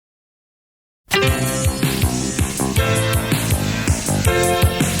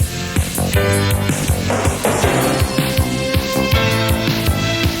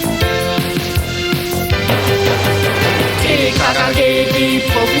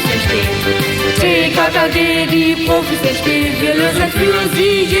TKKG, die Profis im Spiel. Wir lösen für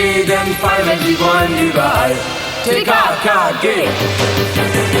Sie jeden Fall, wenn Sie wollen, überall. TKKG.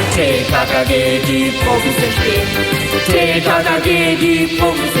 TKKG, die Profis im Spiel. TKKG, die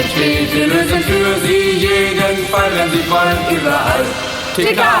Profis im Spiel. Wir lösen für Sie jeden Fall, wenn Sie wollen, überall.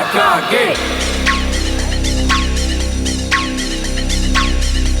 TKKG.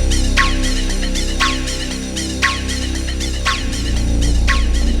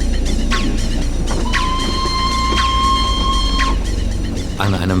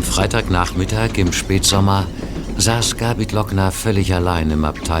 An einem Freitagnachmittag im Spätsommer saß Gabi Glockner völlig allein im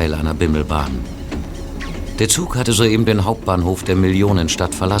Abteil einer Bimmelbahn. Der Zug hatte soeben den Hauptbahnhof der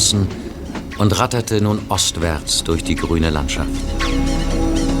Millionenstadt verlassen und ratterte nun ostwärts durch die grüne Landschaft.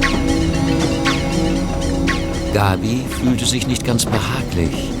 Gabi fühlte sich nicht ganz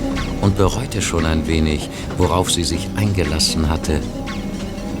behaglich und bereute schon ein wenig, worauf sie sich eingelassen hatte.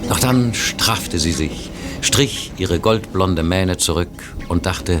 Doch dann straffte sie sich, strich ihre goldblonde Mähne zurück und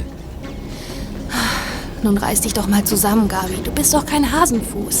dachte: Nun reiß dich doch mal zusammen, Gabi. Du bist doch kein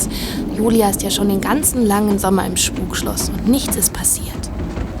Hasenfuß. Julia ist ja schon den ganzen langen Sommer im Spukschloss und nichts ist passiert.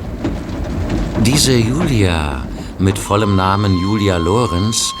 Diese Julia, mit vollem Namen Julia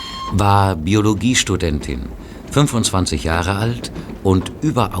Lorenz, war Biologiestudentin, 25 Jahre alt und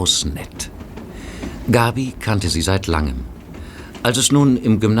überaus nett. Gabi kannte sie seit langem. Als es nun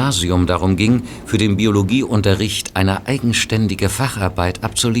im Gymnasium darum ging, für den Biologieunterricht eine eigenständige Facharbeit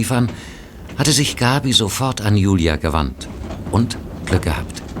abzuliefern, hatte sich Gabi sofort an Julia gewandt und Glück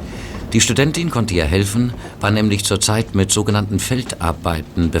gehabt. Die Studentin konnte ihr helfen, war nämlich zurzeit mit sogenannten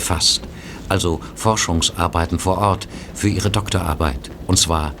Feldarbeiten befasst, also Forschungsarbeiten vor Ort für ihre Doktorarbeit, und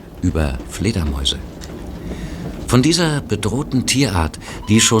zwar über Fledermäuse. Von dieser bedrohten Tierart,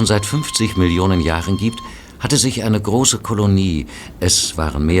 die es schon seit 50 Millionen Jahren gibt, hatte sich eine große Kolonie, es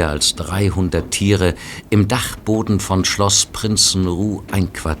waren mehr als 300 Tiere, im Dachboden von Schloss Prinzenruh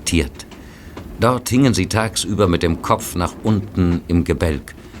einquartiert. Dort hingen sie tagsüber mit dem Kopf nach unten im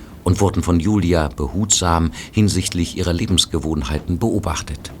Gebälk und wurden von Julia behutsam hinsichtlich ihrer Lebensgewohnheiten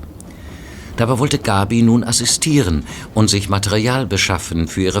beobachtet. Dabei wollte Gabi nun assistieren und sich Material beschaffen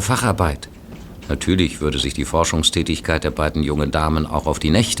für ihre Facharbeit. Natürlich würde sich die Forschungstätigkeit der beiden jungen Damen auch auf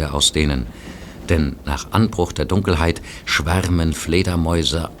die Nächte ausdehnen. Denn nach Anbruch der Dunkelheit schwärmen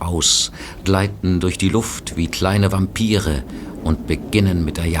Fledermäuse aus, gleiten durch die Luft wie kleine Vampire und beginnen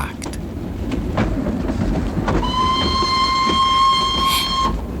mit der Jagd.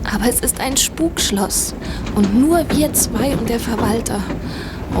 Aber es ist ein Spukschloss und nur wir zwei und der Verwalter.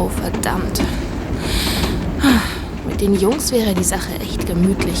 Oh, verdammt. Mit den Jungs wäre die Sache echt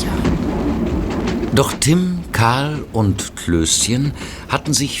gemütlicher. Doch Tim, Karl und Klößchen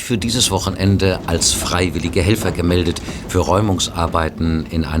hatten sich für dieses Wochenende als freiwillige Helfer gemeldet für Räumungsarbeiten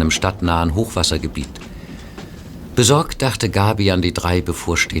in einem stadtnahen Hochwassergebiet. Besorgt dachte Gabi an die 3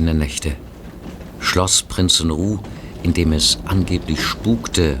 bevorstehenden Nächte. Schloss Prinzenruh, in dem es angeblich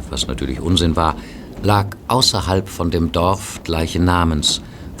spukte, was natürlich Unsinn war, lag außerhalb von dem Dorf gleichen Namens,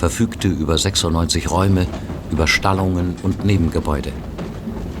 verfügte über 96 Räume, über Stallungen und Nebengebäude.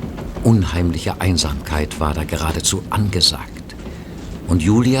 Unheimliche Einsamkeit war da geradezu angesagt. Und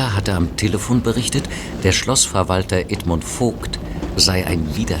Julia hatte am Telefon berichtet, der Schlossverwalter Edmund Vogt sei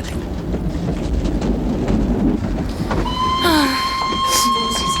ein Widerling.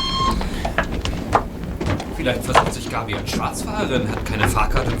 Vielleicht versucht sich Gabi als Schwarzfahrerin, hat keine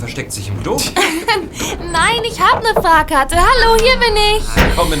Fahrkarte und versteckt sich im Klo. Nein, ich habe eine Fahrkarte. Hallo, hier bin ich.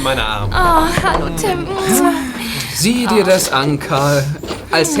 Komm in meine Arme. Oh, hallo Tim. Sieh dir das an, Karl.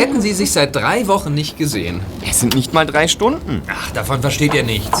 Als hätten sie sich seit 3 Wochen nicht gesehen. Es sind nicht mal 3 Stunden. Ach, davon versteht ihr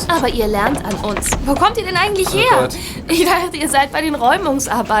nichts. Aber ihr lernt an uns. Wo kommt ihr denn eigentlich her? Gott. Ich dachte, ihr seid bei den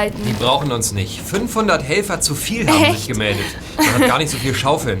Räumungsarbeiten. Die brauchen uns nicht. 500 Helfer zu viel haben sich gemeldet. Man hat gar nicht so viel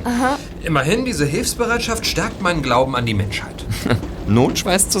Schaufeln. Aha. Immerhin, diese Hilfsbereitschaft stärkt meinen Glauben an die Menschheit. Not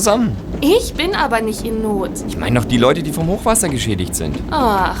schweißt zusammen. Ich bin aber nicht in Not. Ich meine doch die Leute, die vom Hochwasser geschädigt sind.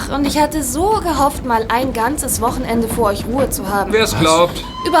 Ach, und ich hatte so gehofft, mal ein ganzes Wochenende vor euch Ruhe zu haben. Wer es glaubt.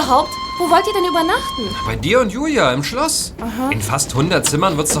 Überhaupt? Wo wollt ihr denn übernachten? Bei dir und Julia im Schloss. Aha. In fast 100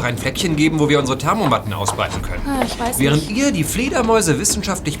 Zimmern wird es doch ein Fleckchen geben, wo wir unsere Thermomatten ausbreiten können. Ich weiß Während nicht. ihr die Fledermäuse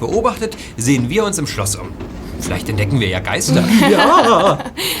wissenschaftlich beobachtet, sehen wir uns im Schloss um. Vielleicht entdecken wir ja Geister. Ja!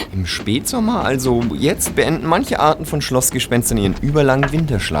 Im Spätsommer, also jetzt, beenden manche Arten von Schlossgespenstern ihren überlangen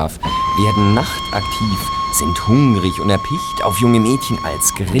Winterschlaf, werden nachtaktiv sind hungrig und erpicht auf junge Mädchen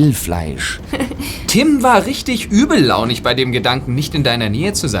als Grillfleisch. Tim war richtig übellaunig bei dem Gedanken, nicht in deiner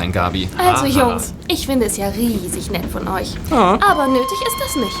Nähe zu sein, Gabi. Also Jungs, ich finde es ja riesig nett von euch. Aber nötig ist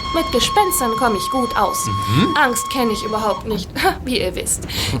das nicht. Mit Gespenstern komme ich gut aus. Angst kenne ich überhaupt nicht, wie ihr wisst.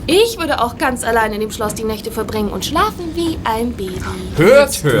 Ich würde auch ganz allein in dem Schloss die Nächte verbringen und schlafen wie ein Baby.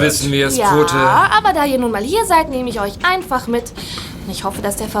 Hört. Wissen wir es, Ja, Pfote. aber da ihr nun mal hier seid, nehme ich euch einfach mit. Ich hoffe,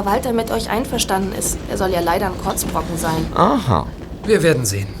 dass der Verwalter mit euch einverstanden ist. Er soll ja leider ein Kotzbrocken sein. Aha. Wir werden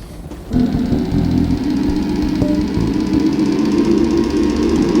sehen.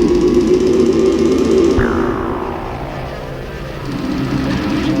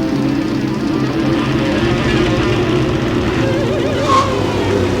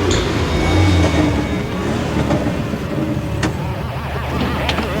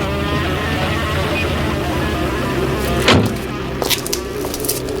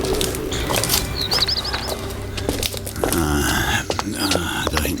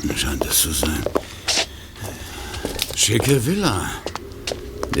 Da hinten scheint es zu sein. Schicke Villa.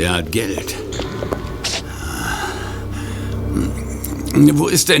 Der hat Geld. Wo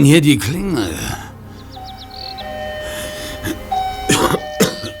ist denn hier die Klingel?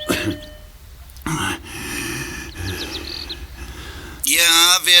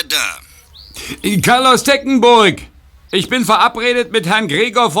 Ja, wer da? Carlos Teckenburg. Ich bin verabredet mit Herrn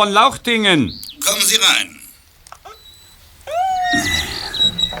Gregor von Lauchtingen. Kommen Sie rein.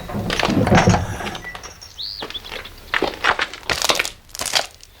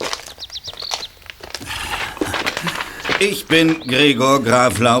 Ich bin Gregor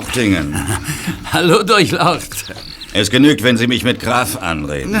Graf Lauchtingen. Hallo, Durchlaucht. Es genügt, wenn Sie mich mit Graf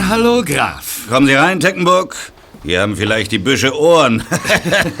anreden. Hallo, Graf. Kommen Sie rein, Teckenburg. Hier haben vielleicht die Büsche Ohren.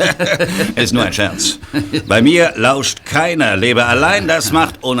 Ist nur ein Scherz. Bei mir lauscht keiner. Lebe allein, das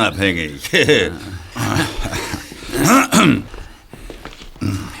macht unabhängig.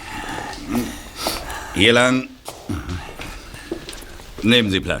 Hier lang. Nehmen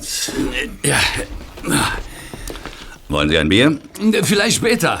Sie Platz. Ja, Wollen Sie ein Bier? vielleicht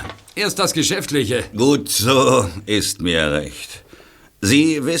später. Erst das Geschäftliche. Gut, so ist mir recht.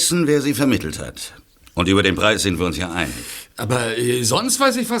 Sie wissen, wer Sie vermittelt hat. Und über den Preis sind wir uns ja einig. Aber sonst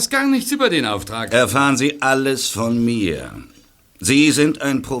weiß ich fast gar nichts über den Auftrag. Erfahren Sie alles von mir. Sie sind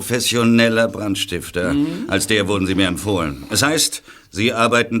ein professioneller Brandstifter. Als der wurden Sie mir empfohlen. Es heißt, Sie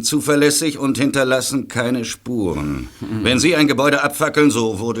arbeiten zuverlässig und hinterlassen keine Spuren. Wenn Sie ein Gebäude abfackeln,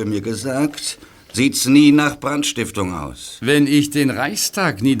 so wurde mir gesagt, sieht's nie nach Brandstiftung aus. Wenn ich den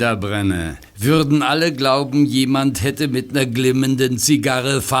Reichstag niederbrenne, würden alle glauben, jemand hätte mit einer glimmenden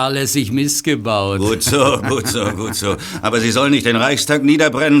Zigarre fahrlässig missgebaut. Gut so, gut so, gut so. Aber Sie sollen nicht den Reichstag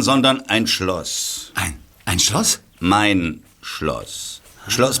niederbrennen, sondern ein Schloss. Ein Schloss? Mein Schloss.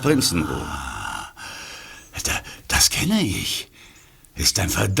 Schloss Prinzenruh. Das kenne ich. Ist ein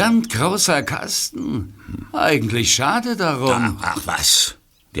verdammt großer Kasten. Eigentlich schade darum. Ach was.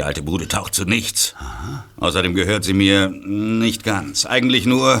 Die alte Bude taucht zu nichts. Außerdem gehört sie mir nicht ganz. Eigentlich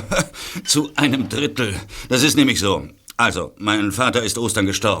nur zu einem Drittel. Das ist nämlich so. Also, mein Vater ist Ostern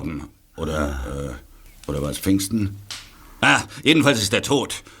gestorben. Oder war es Pfingsten? Jedenfalls ist er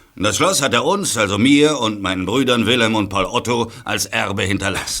tot. Und das Schloss hat er uns, also mir und meinen Brüdern Wilhelm und Paul Otto, als Erbe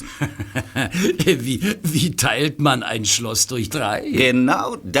hinterlassen. Wie teilt man ein Schloss durch 3?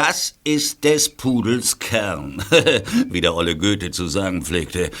 Genau das ist des Pudels Kern. Wie der olle Goethe zu sagen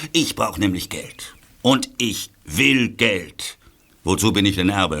pflegte. Ich brauche nämlich Geld. Und ich will Geld. Wozu bin ich denn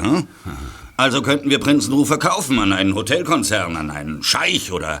Erbe, hm? Also könnten wir Prinzenruh verkaufen an einen Hotelkonzern, an einen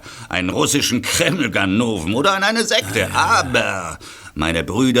Scheich oder einen russischen Kreml-Ganoven oder an eine Sekte. Aber meine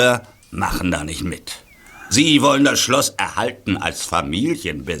Brüder machen da nicht mit. Sie wollen das Schloss erhalten als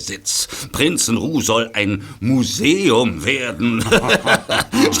Familienbesitz. Prinzenruh soll ein Museum werden.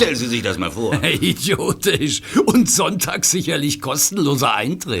 Stellen Sie sich das mal vor. Idiotisch. Und sonntags sicherlich kostenloser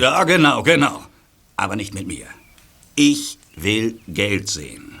Eintritt. Ja, genau. Aber nicht mit mir. Ich will Geld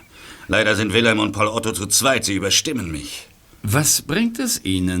sehen. Leider sind Wilhelm und Paul Otto zu zweit. Sie überstimmen mich. Was bringt es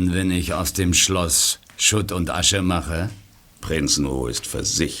Ihnen, wenn ich aus dem Schloss Schutt und Asche mache? Prinzenruh ist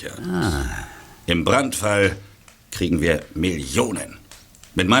versichert. Im Brandfall kriegen wir Millionen.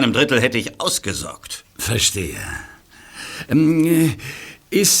 Mit meinem Drittel hätte ich ausgesorgt. Verstehe.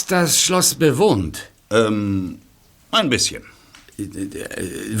 Ist das Schloss bewohnt? Ein bisschen.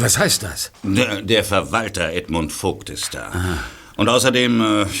 Was heißt das? Der Verwalter Edmund Vogt ist da. Und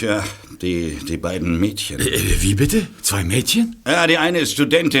außerdem, die beiden Mädchen. Wie bitte? 2 Mädchen? Ja, die eine ist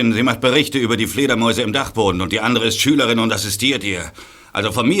Studentin, sie macht Berichte über die Fledermäuse im Dachboden und die andere ist Schülerin und assistiert ihr.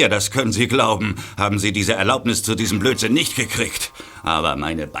 Also von mir, das können Sie glauben, haben Sie diese Erlaubnis zu diesem Blödsinn nicht gekriegt. Aber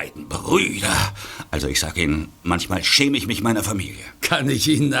meine beiden Brüder, also ich sag Ihnen, manchmal schäme ich mich meiner Familie. Kann ich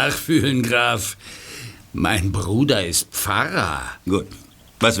Ihnen nachfühlen, Graf. Mein Bruder ist Pfarrer. Gut.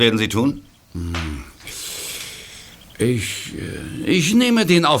 Was werden Sie tun? Ich nehme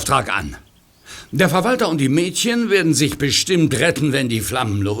den Auftrag an. Der Verwalter und die Mädchen werden sich bestimmt retten, wenn die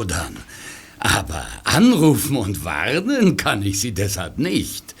Flammen lodern. Aber anrufen und warnen kann ich sie deshalb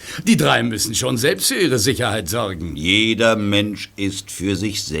nicht. Die 3 müssen schon selbst für ihre Sicherheit sorgen. Jeder Mensch ist für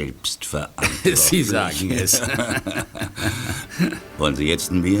sich selbst verantwortlich. Sie sagen es. Wollen Sie jetzt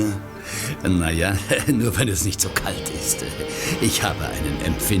ein Bier? Naja, nur wenn es nicht so kalt ist. Ich habe einen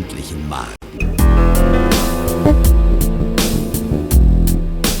empfindlichen Magen.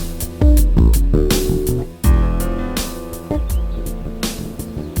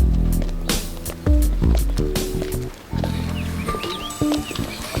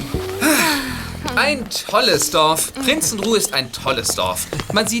 Ein tolles Dorf. Prinzenruh ist ein tolles Dorf.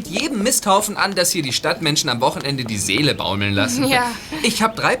 Man sieht jedem Misthaufen an, dass hier die Stadtmenschen am Wochenende die Seele baumeln lassen. Ja. Ich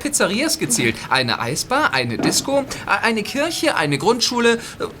habe 3 Pizzerias gezählt. Eine Eisbar, eine Disco, eine Kirche, eine Grundschule.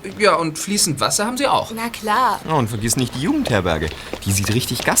 Ja, und fließend Wasser haben sie auch. Na klar. Oh, und vergiss nicht die Jugendherberge. Die sieht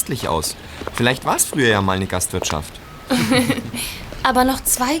richtig gastlich aus. Vielleicht war es früher ja mal eine Gastwirtschaft. Aber noch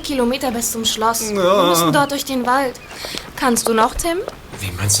 2 Kilometer bis zum Schloss. Wir müssen dort durch den Wald. Kannst du noch, Tim?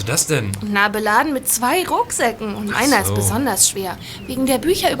 Wie meinst du das denn? Na, beladen mit 2 Rucksäcken. Und einer ist besonders schwer. Wegen der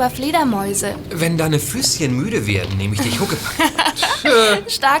Bücher über Fledermäuse. Wenn deine Füßchen müde werden, nehme ich dich huckepack.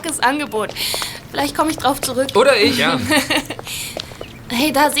 Starkes Angebot. Vielleicht komme ich drauf zurück. Oder ich. Ja.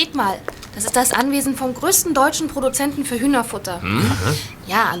 Hey, da seht mal. Das ist das Anwesen vom größten deutschen Produzenten für Hühnerfutter.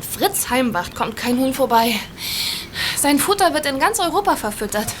 Ja, an Fritz Heimwacht kommt kein Huhn vorbei. Sein Futter wird in ganz Europa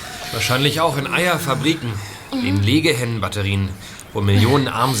verfüttert. Wahrscheinlich auch in Eierfabriken, in Legehennenbatterien, wo Millionen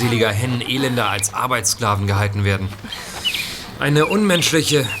armseliger Hennen elender als Arbeitssklaven gehalten werden. Eine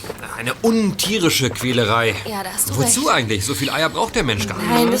unmenschliche, eine untierische Quälerei. Ja, da hast du Wozu recht. eigentlich? So viel Eier braucht der Mensch gar nicht.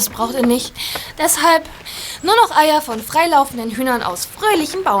 Nein, das braucht er nicht. Deshalb nur noch Eier von freilaufenden Hühnern aus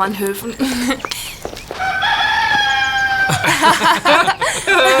fröhlichen Bauernhöfen.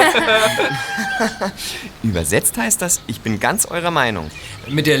 Übersetzt heißt das, ich bin ganz eurer Meinung.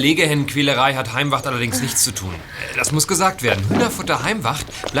 Mit der Legehennenquälerei hat Heimwacht allerdings nichts zu tun. Das muss gesagt werden. Hühnerfutter Heimwacht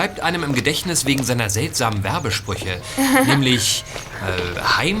bleibt einem im Gedächtnis wegen seiner seltsamen Werbesprüche. Nämlich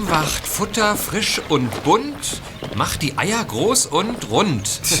Heimwacht, Futter frisch und bunt, macht die Eier groß und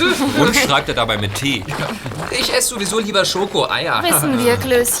rund. Rund schreibt er dabei mit T. Ich esse sowieso lieber Schoko-Eier. Wissen wir,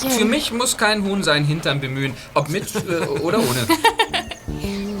 Klößchen. Für mich muss kein Huhn seinen Hintern bemühen. Ob mit oder ohne.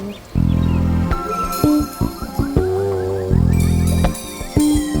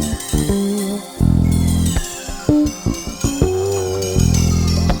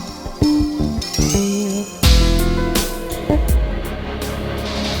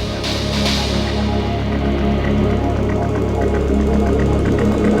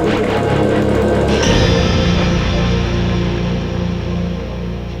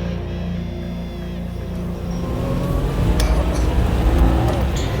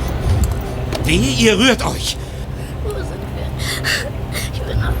 Wehe, ihr rührt euch. Wo sind wir? Ich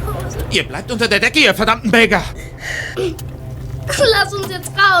will nach Hause. Ihr bleibt unter der Decke, ihr verdammten Belger. Lass uns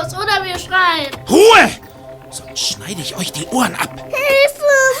jetzt raus, oder wir schreien. Ruhe! Sonst schneide ich euch die Ohren ab. Hilfe!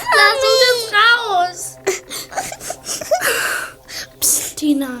 Lass uns jetzt raus. Psst,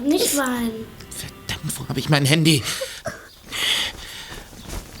 Tina, nicht weinen. Verdammt, wo habe ich mein Handy?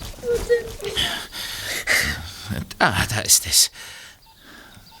 Da ist es.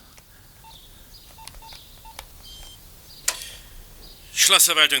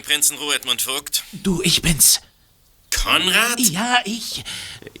 Schlossverwaltung Prinzenruh, Edmund Vogt. Du, ich bin's. Konrad? Ja, ich.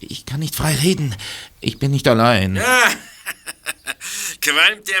 Ich kann nicht frei reden. Ich bin nicht allein. Ah,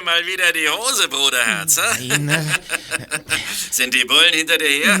 qualmt dir mal wieder die Hose, Bruderherz, Nein. Sind die Bullen hinter dir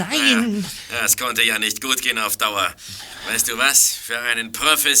her? Nein. Ja, das konnte ja nicht gut gehen auf Dauer. Weißt du was? Für einen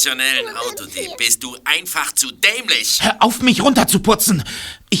professionellen Autodieb bist du einfach zu dämlich. Hör auf, mich runterzuputzen.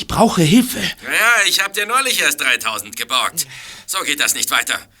 Ich brauche Hilfe. Ja, ich hab dir neulich erst 3000 geborgt. So geht das nicht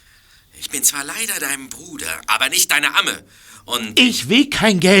weiter. Ich bin zwar leider dein Bruder, aber nicht deine Amme. Und Ich will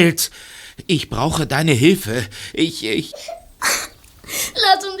kein Geld. Ich brauche deine Hilfe. Ich...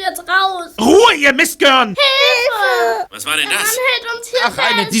 Lass uns jetzt raus. Ruhe, ihr Mistgörn! Hilfe! was war denn Man das? hält uns hier Ach,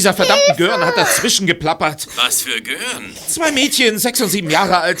 eine fest. dieser verdammten Gören hat dazwischen geplappert. Was für Gören? 2 Mädchen, 6 und 7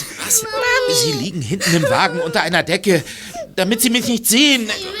 Jahre alt. Was? Sie liegen hinten im Wagen unter einer Decke. damit Sie mich nicht sehen,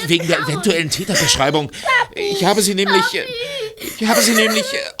 wegen der eventuellen Täterbeschreibung. Ich habe sie nämlich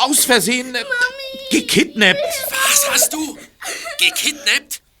aus Versehen gekidnappt. Was hast du?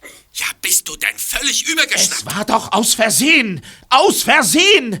 Gekidnappt? Ja, bist du denn völlig übergeschnappt? Es war doch aus Versehen! Aus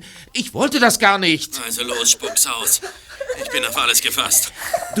Versehen! Ich wollte das gar nicht. Also los, spuck's aus. Ich bin auf alles gefasst.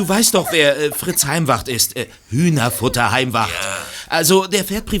 Du weißt doch, wer Fritz Heimwacht ist. Hühnerfutter Heimwacht. Ja. Also, der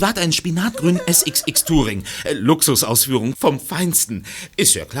fährt privat einen spinatgrünen SXX Touring. Luxusausführung vom Feinsten.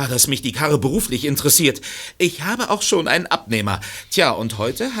 Ist ja klar, dass mich die Karre beruflich interessiert. Ich habe auch schon einen Abnehmer. Tja, und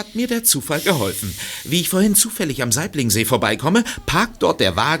heute hat mir der Zufall geholfen. Wie ich vorhin zufällig am Saiblingsee vorbeikomme, parkt dort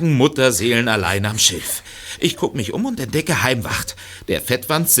der Wagen mutterseelenallein am Schilf. Ich guck mich um und entdecke Heimwacht. Der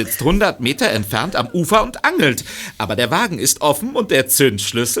Fettwanz sitzt 100 Meter entfernt am Ufer und angelt. Aber der Wagen ist offen und der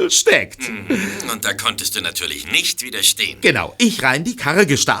Zündschlüssel steckt. Und da konntest du natürlich nicht widerstehen. Genau, ich rein, die Karre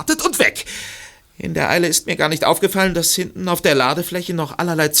gestartet und weg. In der Eile ist mir gar nicht aufgefallen, dass hinten auf der Ladefläche noch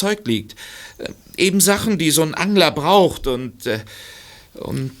allerlei Zeug liegt. Eben Sachen, die so ein Angler braucht und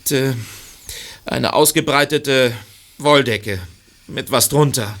eine ausgebreitete Wolldecke mit was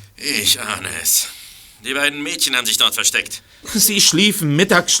drunter. Ich ahne es. Die beiden Mädchen haben sich dort versteckt. Sie schliefen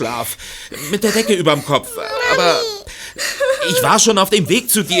Mittagsschlaf, mit der Decke überm Kopf. Aber ich war schon auf dem Weg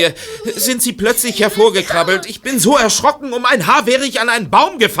zu dir. Sind sie plötzlich hervorgekrabbelt. Ich bin so erschrocken, um ein Haar wäre ich an einen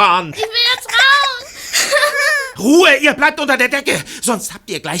Baum gefahren. Ich will jetzt raus. Ruhe, ihr bleibt unter der Decke, sonst habt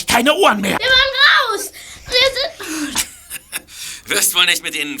ihr gleich keine Ohren mehr. Wir wollen raus. Wir sind... Wirst wohl nicht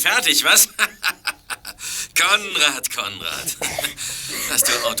mit ihnen fertig, was? Konrad. Dass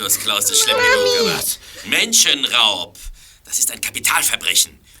du Autos klaust, ist schlimm genug, aber Menschenraub, das ist ein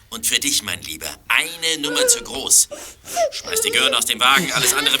Kapitalverbrechen. Und für dich, mein Lieber, eine Nummer zu groß. Schmeiß die Gören aus dem Wagen,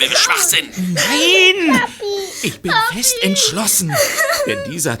 alles andere wäre Schwachsinn. Nein! Ich bin fest entschlossen.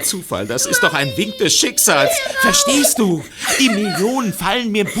 Denn dieser Zufall, das ist doch ein Wink des Schicksals. Verstehst du? Die Millionen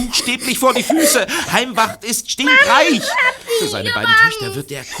fallen mir buchstäblich vor die Füße. Heimwacht ist stinkreich. Für seine beiden Töchter wird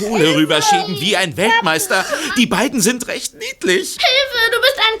der Kohle rüberschieben wie ein Weltmeister. Die beiden sind recht niedlich. Hilfe, du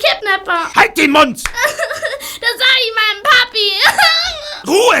bist ein Kidnapper. Halt den Mund! Das sag ich meinem Papi.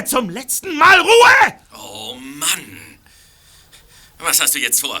 Ruhe, zum letzten Mal Ruhe! Oh Mann. Was hast du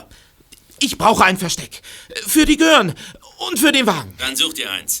jetzt vor? Ich brauche ein Versteck. Für die Gören und für den Wagen. Dann such dir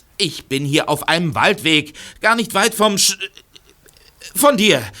eins. Ich bin hier auf einem Waldweg, gar nicht weit von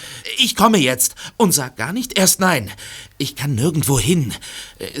dir. Ich komme jetzt und sag gar nicht erst nein. Ich kann nirgendwo hin.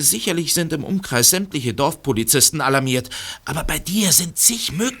 Sicherlich sind im Umkreis sämtliche Dorfpolizisten alarmiert. Aber bei dir sind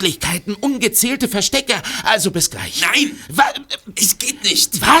zig Möglichkeiten, ungezählte Verstecke. Also bis gleich. Nein! Es geht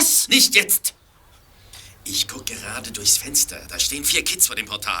nicht. Was? Nicht jetzt. Ich guck gerade durchs Fenster. Da stehen 4 Kids vor dem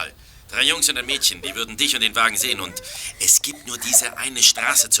Portal. 3 Jungs und ein Mädchen, die würden dich und den Wagen sehen. Und es gibt nur diese eine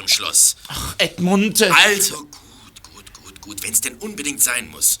Straße zum Schloss. Ach, Edmund. Also gut, wenn's denn unbedingt sein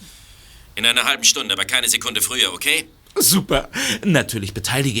muss. In einer halben Stunde, aber keine Sekunde früher, okay? Super. Natürlich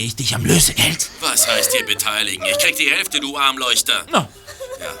beteilige ich dich am Lösegeld. Was heißt hier beteiligen? Ich krieg die Hälfte, du Armleuchter. No.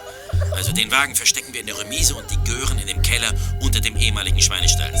 Ja, also den Wagen verstecken wir in der Remise und die Gören in dem Keller unter dem ehemaligen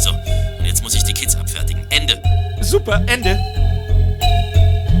Schweinestall. So, und jetzt muss ich die Kids abfertigen. Ende. Super, Ende.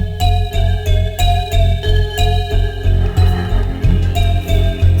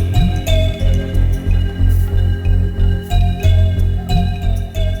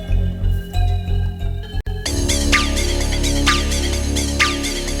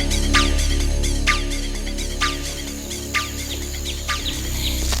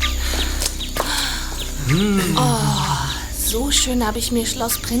 So schön habe ich mir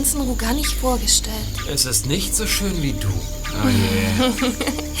Schloss Prinzenruh gar nicht vorgestellt. Es ist nicht so schön wie du. Oh je.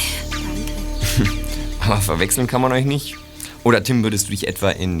 Aber verwechseln kann man euch nicht. Oder Tim, würdest du dich etwa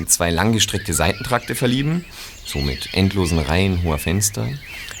in 2 langgestreckte Seitentrakte verlieben? So mit endlosen Reihen hoher Fenster.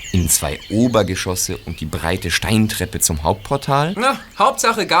 In 2 Obergeschosse und die breite Steintreppe zum Hauptportal? Na,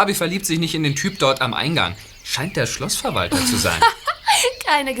 Hauptsache Gabi verliebt sich nicht in den Typ dort am Eingang. Scheint der Schlossverwalter zu sein.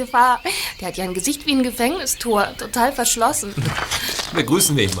 Keine Gefahr. Der hat ja ein Gesicht wie ein Gefängnistor. Total verschlossen.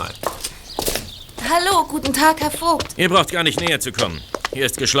 Begrüßen wir ihn mal. Hallo, guten Tag, Herr Vogt. Ihr braucht gar nicht näher zu kommen. Hier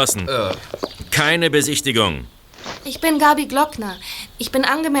ist geschlossen. Keine Besichtigung. Ich bin Gabi Glockner. Ich bin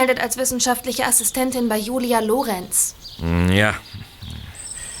angemeldet als wissenschaftliche Assistentin bei Julia Lorenz. Ja,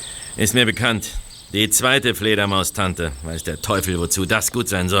 ist mir bekannt. Die zweite Fledermaus-Tante. Weiß der Teufel, wozu das gut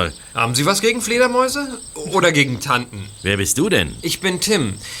sein soll. Haben Sie was gegen Fledermäuse? Oder gegen Tanten? Wer bist du denn? Ich bin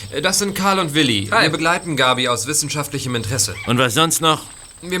Tim. Das sind Karl und Willi. Hi. Wir begleiten Gabi aus wissenschaftlichem Interesse. Und was sonst noch?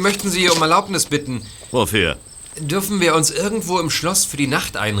 Wir möchten Sie um Erlaubnis bitten. Wofür? Dürfen wir uns irgendwo im Schloss für die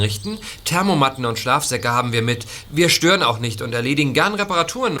Nacht einrichten? Thermomatten und Schlafsäcke haben wir mit. Wir stören auch nicht und erledigen gern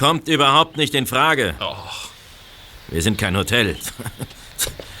Reparaturen. Kommt überhaupt nicht in Frage. Wir sind kein Hotel.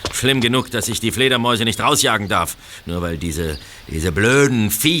 Schlimm genug, dass ich die Fledermäuse nicht rausjagen darf. Nur weil diese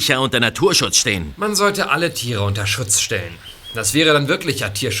blöden Viecher unter Naturschutz stehen. Man sollte alle Tiere unter Schutz stellen. Das wäre dann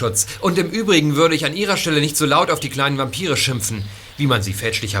wirklicher Tierschutz. Und im Übrigen würde ich an Ihrer Stelle nicht so laut auf die kleinen Vampire schimpfen, wie man sie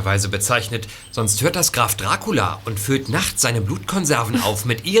fälschlicherweise bezeichnet. Sonst hört das Graf Dracula und füllt nachts seine Blutkonserven auf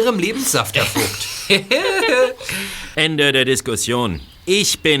mit Ihrem Lebenssaft, Herr Vogt. Ende der Diskussion.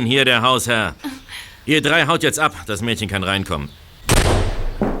 Ich bin hier der Hausherr. Ihr drei haut jetzt ab. Das Mädchen kann reinkommen.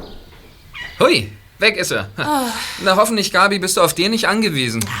 Hui, weg ist er. Na hoffentlich, Gabi, bist du auf den nicht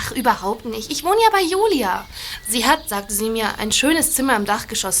angewiesen. Ach, überhaupt nicht. Ich wohne ja bei Julia. Sie hat, sagte sie mir, ein schönes Zimmer im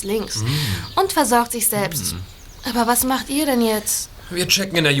Dachgeschoss links. Und versorgt sich selbst. Aber was macht ihr denn jetzt? Wir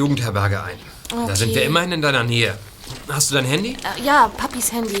checken in der Jugendherberge ein. Okay. Da sind wir immerhin in deiner Nähe. Hast du dein Handy? Ja,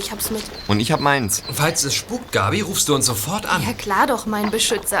 Papis Handy, ich hab's mit. Und ich hab meins. Falls es spukt, Gabi, rufst du uns sofort an. Ja klar doch, mein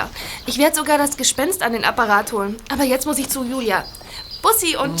Beschützer. Ich werde sogar das Gespenst an den Apparat holen. Aber jetzt muss ich zu Julia.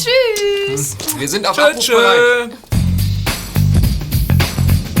 Bussi und tschüss. Wir sind auf Abruf bereit.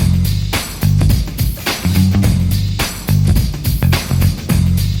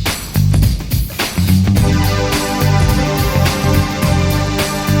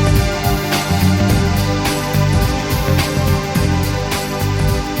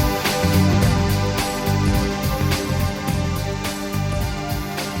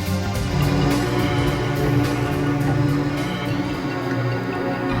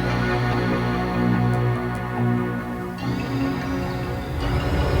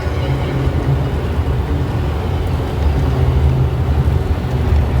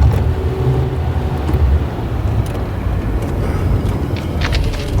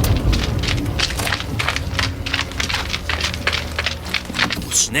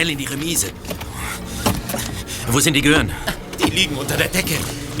 Schnell in die Remise. Wo sind die Gehirn? Die liegen unter der Decke.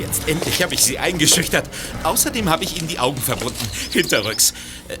 Jetzt endlich habe ich sie eingeschüchtert. Außerdem habe ich ihnen die Augen verbunden. Hinterrücks.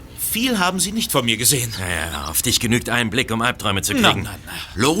 Viel haben sie nicht von mir gesehen. Ja, auf dich genügt ein Blick, um Albträume zu kriegen. Na.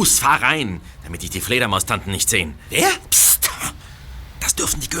 Los, fahr rein, damit dich die Fledermaustanten nicht sehen. Wer? Psst. Das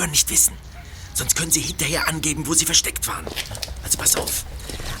dürfen die Gehirn nicht wissen. Sonst können sie hinterher angeben, wo sie versteckt waren. Also pass auf.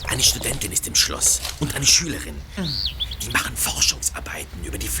 Eine Studentin ist im Schloss und eine Schülerin. Die machen Forschungsarbeiten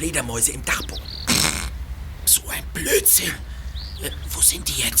über die Fledermäuse im Dachboden. So ein Blödsinn. Wo sind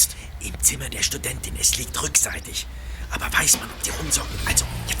die jetzt? Im Zimmer der Studentin. Es liegt rückseitig. Aber weiß man, ob die rumsocken? Also,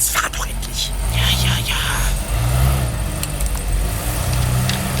 jetzt fahr doch endlich. Ja.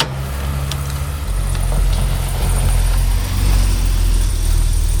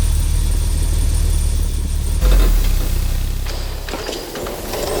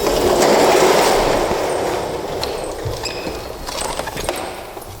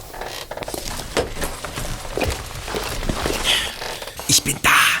 Ich bin da,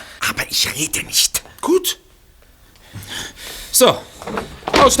 aber ich rede nicht. Gut. So,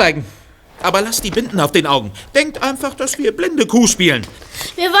 aussteigen. Aber lasst die Binden auf den Augen. Denkt einfach, dass wir blinde Kuh spielen.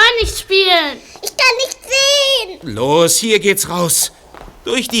 Wir wollen nicht spielen. Ich kann nicht sehen. Los, hier geht's raus.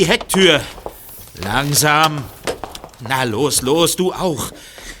 Durch die Hecktür. Langsam. Na los, du auch.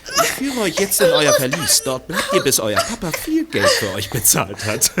 Ich führe euch jetzt in euer Verlies. Dort bleibt ihr, bis euer Papa viel Geld für euch bezahlt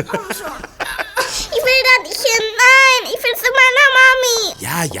hat. Ich will da nicht hin. Nein, ich will zu meiner Mami.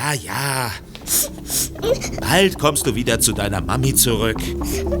 Ja. Bald kommst du wieder zu deiner Mami zurück.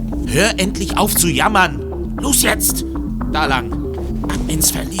 Hör endlich auf zu jammern. Los jetzt. Da lang. Ab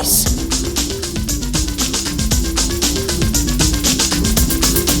ins Verlies.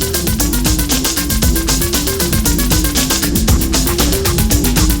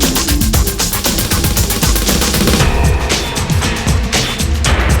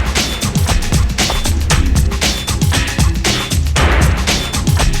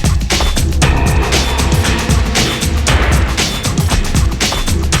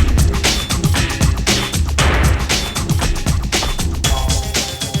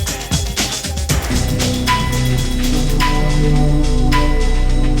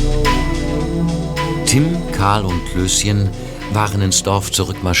 Tim, Karl und Löschen waren ins Dorf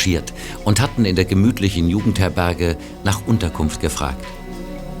zurückmarschiert und hatten in der gemütlichen Jugendherberge nach Unterkunft gefragt.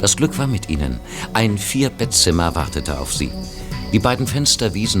 Das Glück war mit ihnen. Ein 4-Bettzimmer wartete auf sie. Die beiden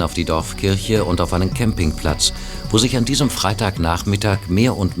Fenster wiesen auf die Dorfkirche und auf einen Campingplatz, wo sich an diesem Freitagnachmittag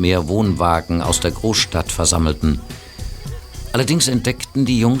mehr und mehr Wohnwagen aus der Großstadt versammelten. Allerdings entdeckten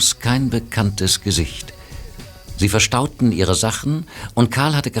die Jungs kein bekanntes Gesicht. Sie verstauten ihre Sachen und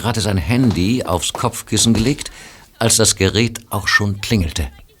Karl hatte gerade sein Handy aufs Kopfkissen gelegt, als das Gerät auch schon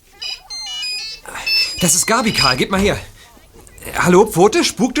klingelte. Das ist Gabi, Karl. Gib mal her. Hallo, Pfote?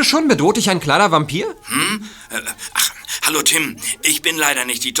 Spukte schon? Bedroht dich ein kleiner Vampir? Hallo Tim, ich bin leider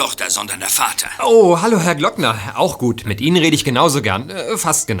nicht die Tochter, sondern der Vater. Oh, hallo Herr Glockner. Auch gut. Mit Ihnen rede ich genauso gern.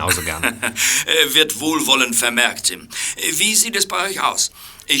 Fast genauso gern. Wird wohlwollend vermerkt, Tim. Wie sieht es bei euch aus?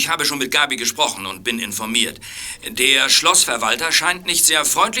 Ich habe schon mit Gabi gesprochen und bin informiert. Der Schlossverwalter scheint nicht sehr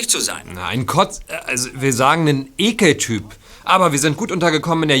freundlich zu sein. Ein also wir sagen ein Ekeltyp. Aber wir sind gut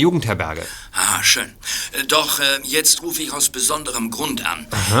untergekommen in der Jugendherberge. Ah, schön. Doch jetzt rufe ich aus besonderem Grund an.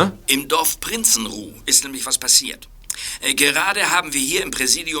 Aha. Im Dorf Prinzenruh ist nämlich was passiert. Gerade haben wir hier im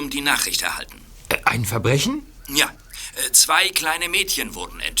Präsidium die Nachricht erhalten. Ein Verbrechen? Ja. 2 kleine Mädchen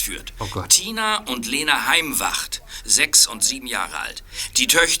wurden entführt. Oh Gott. Tina und Lena Heimwacht, 6 und 7 Jahre alt. Die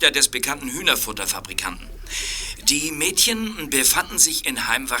Töchter des bekannten Hühnerfutterfabrikanten. Die Mädchen befanden sich in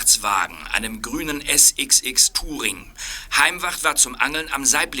Heimwachts Wagen, einem grünen SXX Touring. Heimwacht war zum Angeln am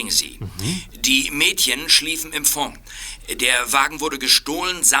Saiblingsee. Die Mädchen schliefen im Fond. Der Wagen wurde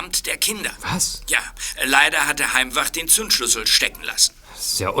gestohlen samt der Kinder. Was? Ja, leider hatte Heimwacht den Zündschlüssel stecken lassen.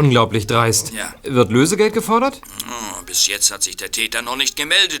 Das ist ja unglaublich dreist. Ja. Wird Lösegeld gefordert? Oh, bis jetzt hat sich der Täter noch nicht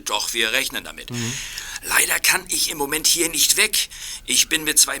gemeldet, doch wir rechnen damit. Leider kann ich im Moment hier nicht weg. Ich bin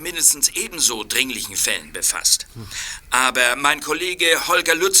mit 2 mindestens ebenso dringlichen Fällen befasst. Aber mein Kollege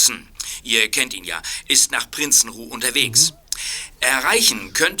Holger Lützen, ihr kennt ihn ja, ist nach Prinzenruh unterwegs.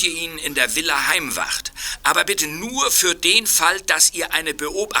 Erreichen könnt ihr ihn in der Villa Heimwacht. Aber bitte nur für den Fall, dass ihr eine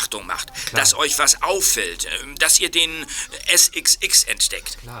Beobachtung macht. Klar. Dass euch was auffällt. Dass ihr den SXX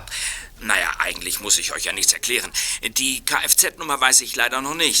entdeckt. Klar. Naja, eigentlich muss ich euch ja nichts erklären. Die Kfz-Nummer weiß ich leider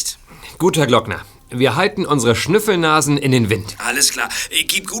noch nicht. Gut, Herr Glockner. Wir halten unsere Schnüffelnasen in den Wind. Alles klar.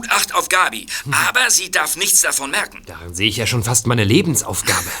 Gib gut Acht auf Gabi. Aber sie darf nichts davon merken. Darin sehe ich ja schon fast meine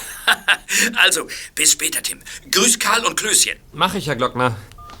Lebensaufgabe. Also, bis später, Tim. Grüß Karl und Klößchen. Mach ich, Herr Glockner.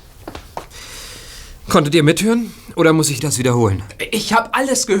 Konntet ihr mithören? Oder muss ich das wiederholen? Ich habe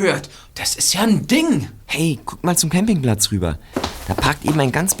alles gehört. Das ist ja ein Ding. Hey, guck mal zum Campingplatz rüber. Da parkt eben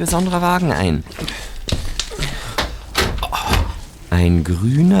ein ganz besonderer Wagen ein. Ein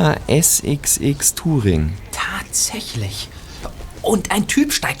grüner SXX Touring. Tatsächlich. Und ein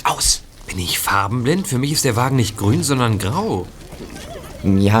Typ steigt aus. Bin ich farbenblind? Für mich ist der Wagen nicht grün, sondern grau.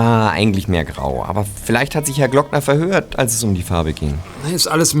 Ja, eigentlich mehr grau. Aber vielleicht hat sich Herr Glockner verhört, als es um die Farbe ging. Ist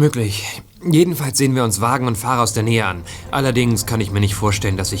alles möglich. Jedenfalls sehen wir uns Wagen und Fahrer aus der Nähe an. Allerdings kann ich mir nicht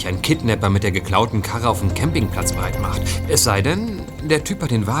vorstellen, dass sich ein Kidnapper mit der geklauten Karre auf dem Campingplatz breit macht. Es sei denn, der Typ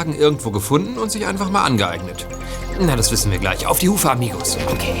hat den Wagen irgendwo gefunden und sich einfach mal angeeignet. Na, das wissen wir gleich. Auf die Hufe, Amigos.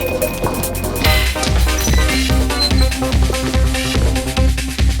 Okay.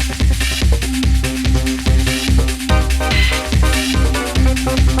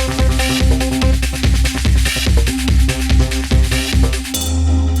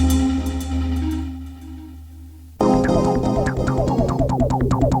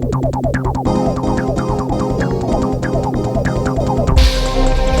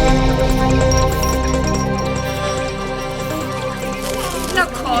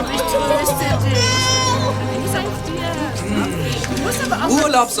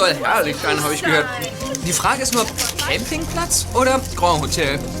 Urlaub soll herrlich sein, habe ich gehört. Die Frage ist nur, Campingplatz oder Grand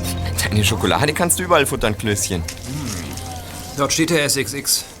Hotel? Deine Schokolade kannst du überall futtern, Klößchen. Dort steht der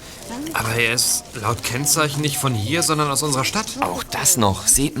SXX. Aber er ist laut Kennzeichen nicht von hier, sondern aus unserer Stadt. Auch das noch.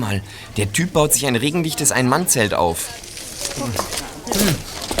 Seht mal, der Typ baut sich ein regendichtes Ein-Mann-Zelt auf.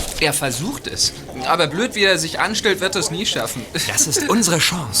 Er versucht es. Aber blöd, wie er sich anstellt, wird er es nie schaffen. Das ist unsere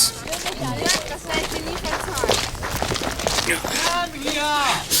Chance.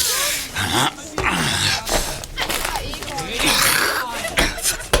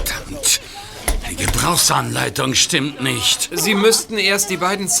 Verdammt. Die Gebrauchsanleitung stimmt nicht. Sie müssten erst die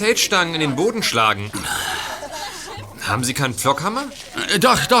beiden Zeltstangen in den Boden schlagen. Haben Sie keinen Pflockhammer?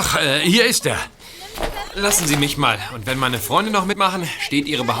 Doch, hier ist er. Lassen Sie mich mal. Und wenn meine Freunde noch mitmachen, steht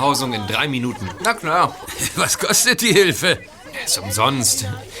Ihre Behausung in 3 Minuten. Na klar. Was kostet die Hilfe? Ist umsonst.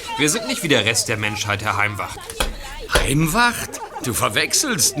 Wir sind nicht wie der Rest der Menschheit, Herr Heimwacht. Heimwacht? Du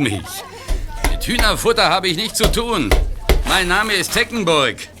verwechselst mich. Mit Hühnerfutter habe ich nichts zu tun. Mein Name ist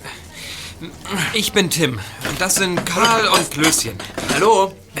Teckenburg. Ich bin Tim. Und das sind Karl und Klößchen.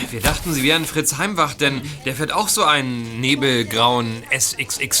 Hallo. Wir dachten, Sie wären Fritz Heimwacht, denn der fährt auch so einen nebelgrauen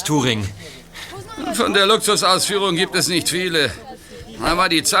SXX Touring. Von der Luxusausführung gibt es nicht viele. Da war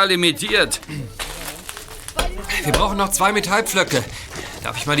die Zahl limitiert. Wir brauchen noch 2 Metallpflöcke.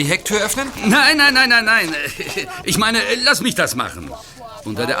 Darf ich mal die Hecktür öffnen? Nein. Ich meine, lass mich das machen.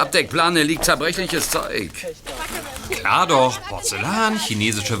 Unter der Abdeckplane liegt zerbrechliches Zeug. Klar doch. Porzellan,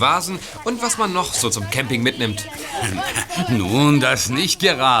 chinesische Vasen und was man noch so zum Camping mitnimmt. Nun, das nicht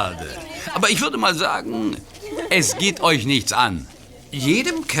gerade. Aber ich würde mal sagen, es geht euch nichts an.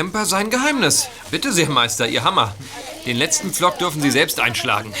 Jedem Camper sein Geheimnis. Bitte sehr, Meister, Ihr Hammer. Den letzten Pflock dürfen Sie selbst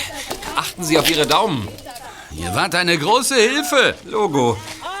einschlagen. Achten Sie auf Ihre Daumen. Ihr wart eine große Hilfe. Logo.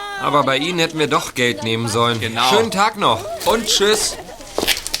 Aber bei Ihnen hätten wir doch Geld nehmen sollen. Genau. Schönen Tag noch. Und tschüss.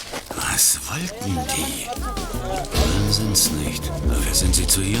 Was wollten die? Wollen sind's nicht. Dafür sind sie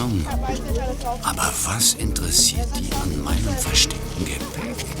zu jung. Aber was interessiert die an meinem versteckten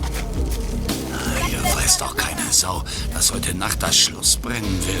Gepäck? Na, hier weiß doch keine Sau, dass heute Nacht das Schloss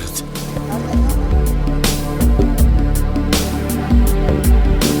brennen wird.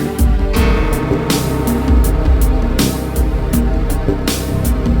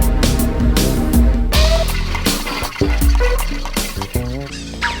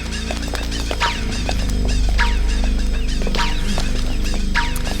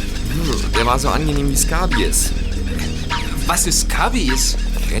 Der war so angenehm wie Scabies. Was ist Scabies?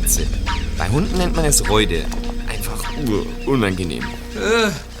 Kretze. Bei Hunden nennt man es Räude. Einfach unangenehm.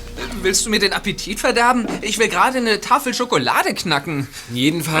 Willst du mir den Appetit verderben? Ich will gerade eine Tafel Schokolade knacken.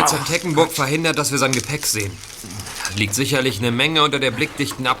 Jedenfalls hat Teckenburg verhindert, dass wir sein Gepäck sehen. Liegt sicherlich eine Menge unter der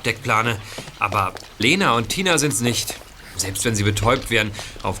blickdichten Abdeckplane. Aber Lena und Tina sind's nicht. Selbst wenn sie betäubt wären,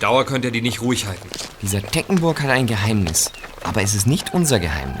 auf Dauer könnt ihr die nicht ruhig halten. Dieser Teckenburg hat ein Geheimnis. Aber es ist nicht unser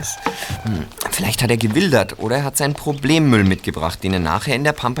Geheimnis. Vielleicht hat er gewildert oder er hat seinen Problemmüll mitgebracht, den er nachher in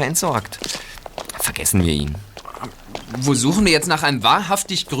der Pampa entsorgt. Vergessen wir ihn. Wo suchen wir jetzt nach einem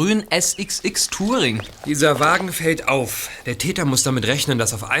wahrhaftig grünen SXX Touring? Dieser Wagen fällt auf. Der Täter muss damit rechnen,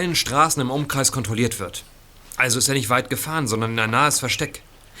 dass auf allen Straßen im Umkreis kontrolliert wird. Also ist er nicht weit gefahren, sondern in ein nahes Versteck.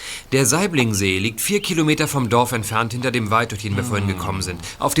 Der Saiblingsee liegt 4 Kilometer vom Dorf entfernt hinter dem Wald, durch den wir vorhin gekommen sind.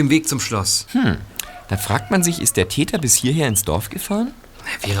 Auf dem Weg zum Schloss. Da fragt man sich, ist der Täter bis hierher ins Dorf gefahren?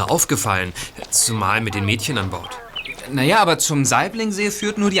 Wäre aufgefallen, zumal mit den Mädchen an Bord. Naja, aber zum Saiblingsee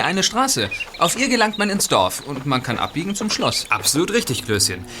führt nur die eine Straße. Auf ihr gelangt man ins Dorf und man kann abbiegen zum Schloss. Absolut richtig,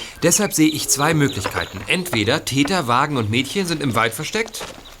 Klößchen. Deshalb sehe ich 2 Möglichkeiten. Entweder Täter, Wagen und Mädchen sind im Wald versteckt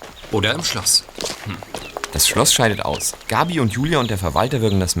oder im Schloss. Das Schloss scheidet aus. Gabi und Julia und der Verwalter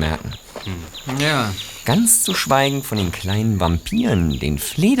würden das merken. Ja. Ganz zu schweigen von den kleinen Vampiren, den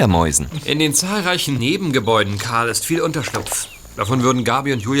Fledermäusen. In den zahlreichen Nebengebäuden, Karl, ist viel Unterschlupf. Davon würden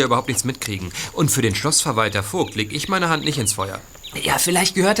Gabi und Julia überhaupt nichts mitkriegen. Und für den Schlossverwalter Vogt leg ich meine Hand nicht ins Feuer. Ja,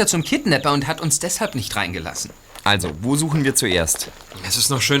 vielleicht gehört er zum Kidnapper und hat uns deshalb nicht reingelassen. Also, wo suchen wir zuerst? Es ist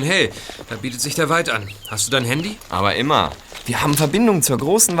noch schön hell. Da bietet sich der Wald an. Hast du dein Handy? Aber immer. Wir haben Verbindung zur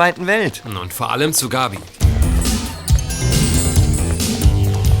großen, weiten Welt. Und vor allem zu Gabi.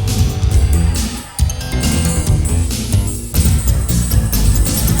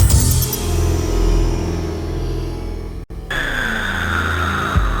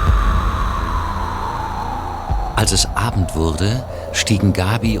 Als es Abend wurde, stiegen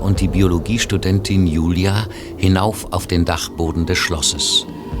Gabi und die Biologiestudentin Julia hinauf auf den Dachboden des Schlosses,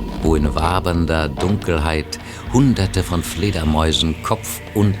 wo in wabernder Dunkelheit Hunderte von Fledermäusen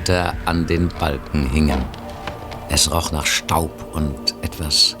kopfunter an den Balken hingen. Es roch nach Staub und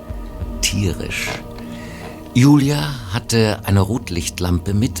etwas tierisch. Julia hatte eine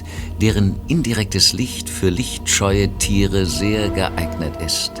Rotlichtlampe mit, deren indirektes Licht für lichtscheue Tiere sehr geeignet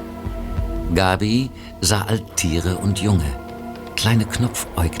ist. Gabi sah Alttiere und Junge. Kleine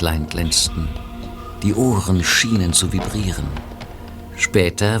Knopfäuglein glänzten. Die Ohren schienen zu vibrieren.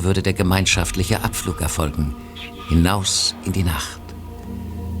 Später würde der gemeinschaftliche Abflug erfolgen, hinaus in die Nacht.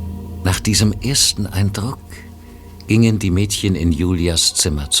 Nach diesem ersten Eindruck gingen die Mädchen in Julias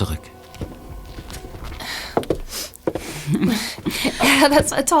Zimmer zurück. Ja,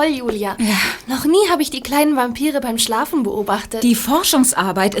 das war toll, Julia. Ja. Noch nie habe ich die kleinen Vampire beim Schlafen beobachtet. Die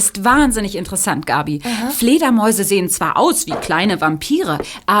Forschungsarbeit ist wahnsinnig interessant, Gabi. Aha. Fledermäuse sehen zwar aus wie kleine Vampire,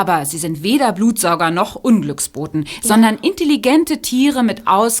 aber sie sind weder Blutsauger noch Unglücksboten, sondern intelligente Tiere mit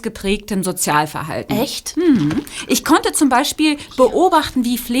ausgeprägtem Sozialverhalten. Echt? Ich konnte zum Beispiel beobachten,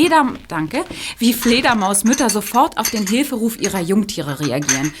 wie Fledermausmütter sofort auf den Hilferuf ihrer Jungtiere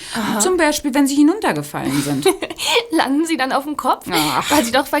reagieren. Zum Beispiel, wenn sie hinuntergefallen sind. Landen sie dann auf dem Kopf? Ach. Weil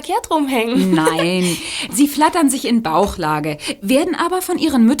sie doch verkehrt rumhängen. Nein, sie flattern sich in Bauchlage, werden aber von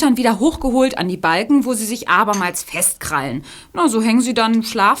ihren Müttern wieder hochgeholt an die Balken, wo sie sich abermals festkrallen. Na, so hängen sie dann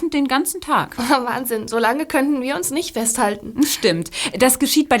schlafend den ganzen Tag. Wahnsinn, so lange könnten wir uns nicht festhalten. Stimmt, das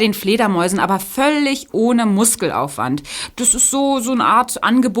geschieht bei den Fledermäusen aber völlig ohne Muskelaufwand. Das ist so eine Art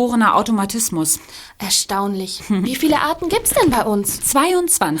angeborener Automatismus. Erstaunlich. Wie viele Arten gibt's denn bei uns?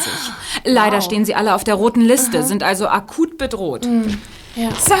 22. Leider stehen sie alle auf der roten Liste, sind also akut bedroht. Ja.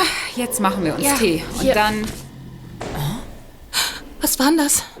 So, jetzt machen wir uns Tee. Und hier. dann... Was war denn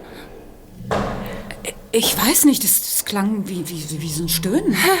das? Ich weiß nicht, das klang wie so ein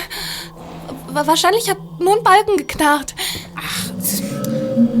Stöhnen. Wahrscheinlich hat nur ein Balken geknarrt. Ach,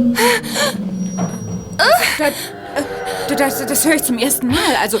 Das höre ich zum ersten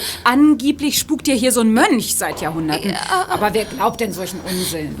Mal. Also angeblich spukt ja hier so ein Mönch seit Jahrhunderten. Aber wer glaubt denn solchen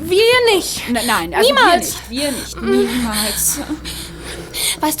Unsinn? Wir nicht. Nein, also Niemals. Wir nicht. Niemals.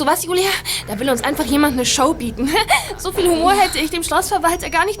 Weißt du was, Julia? Da will uns einfach jemand eine Show bieten. So viel Humor hätte ich dem Schlossverwalter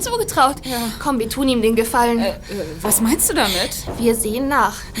gar nicht zugetraut. Ja. Komm, wir tun ihm den Gefallen. Was meinst du damit? Wir sehen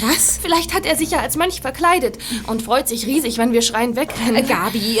nach. Was? Vielleicht hat er sich ja als Mönch verkleidet und freut sich riesig, wenn wir schreiend wegrennen.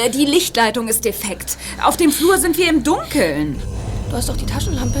 Gabi, die Lichtleitung ist defekt. Auf dem Flur sind wir im Dunkeln. Du hast doch die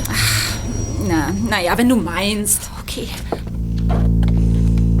Taschenlampe. Naja, wenn du meinst. Okay.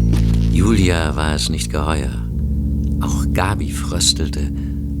 Julia war es nicht geheuer. Auch Gabi fröstelte,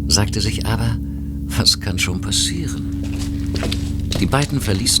 sagte sich aber, was kann schon passieren? Die beiden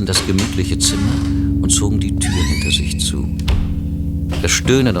verließen das gemütliche Zimmer und zogen die Tür hinter sich zu. Das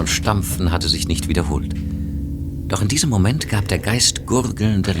Stöhnen und Stampfen hatte sich nicht wiederholt. Doch in diesem Moment gab der Geist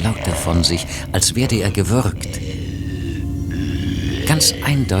gurgelnde Laute von sich, als werde er gewürgt. Ganz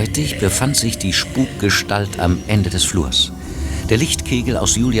eindeutig befand sich die Spukgestalt am Ende des Flurs. Der Lichtkegel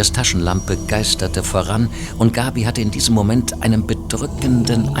aus Julias Taschenlampe geisterte voran und Gabi hatte in diesem Moment einen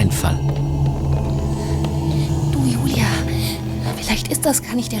bedrückenden Einfall. Du, Julia, vielleicht ist das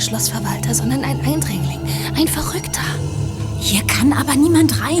gar nicht der Schlossverwalter, sondern ein Eindringling, ein Verrückter. Hier kann aber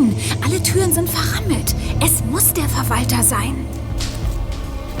niemand rein. Alle Türen sind verrammelt. Es muss der Verwalter sein.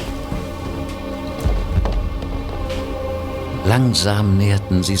 Langsam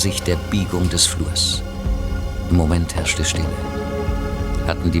näherten sie sich der Biegung des Flurs. Im Moment herrschte Stille.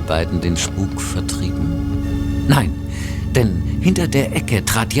 Hatten die beiden den Spuk vertrieben? Nein, denn hinter der Ecke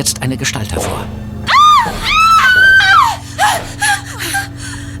trat jetzt eine Gestalt hervor.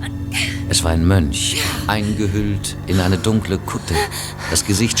 Es war ein Mönch, eingehüllt in eine dunkle Kutte, das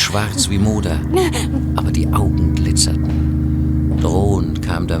Gesicht schwarz wie Moder, aber die Augen glitzerten. Drohend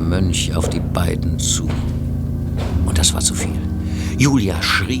kam der Mönch auf die beiden zu. Und das war zu viel. Julia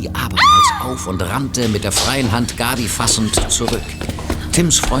schrie abermals auf und rannte mit der freien Hand Gabi fassend zurück.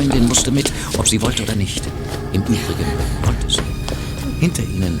 Tims Freundin musste mit, ob sie wollte oder nicht. Im Übrigen wollte sie. Hinter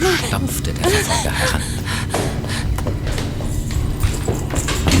ihnen stampfte der Verfolger heran.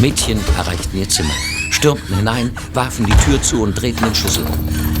 Die Mädchen erreichten ihr Zimmer, stürmten hinein, warfen die Tür zu und drehten den Schlüssel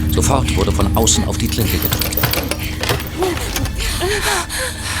um. Sofort wurde von außen auf die Klinke gedrückt.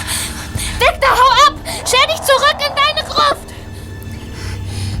 Victor, hau ab! Scher dich zurück in deine Gruft!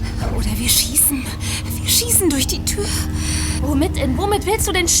 Oder wir schießen durch die Tür. Womit denn? Womit willst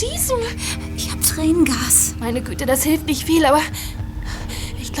du denn schießen? Ich hab Tränengas. Meine Güte, das hilft nicht viel, aber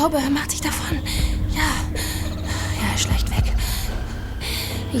ich glaube, er macht sich davon. Ja, er schleicht weg.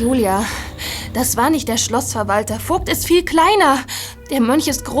 Julia, das war nicht der Schlossverwalter. Vogt ist viel kleiner. Der Mönch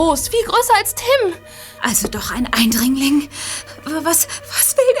ist groß, viel größer als Tim. Also doch ein Eindringling. Was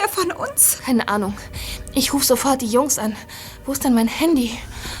will der von uns? Keine Ahnung. Ich rufe sofort die Jungs an. Wo ist denn mein Handy?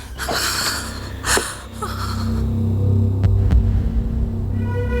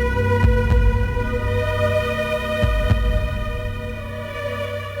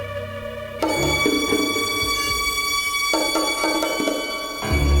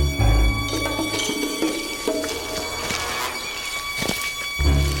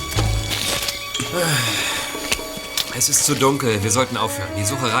 Es ist zu dunkel, wir sollten aufhören. Die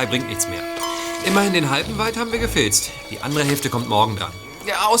Sucherei bringt nichts mehr. Immerhin den halben Wald haben wir gefilzt. Die andere Hälfte kommt morgen dran.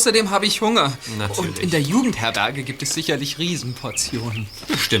 Ja, außerdem habe ich Hunger. Natürlich. Und in der Jugendherberge gibt es sicherlich Riesenportionen.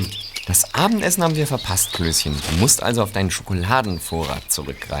 Bestimmt. Das Abendessen haben wir verpasst, Klößchen. Du musst also auf deinen Schokoladenvorrat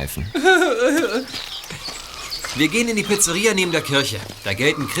zurückgreifen. Wir gehen in die Pizzeria neben der Kirche. Da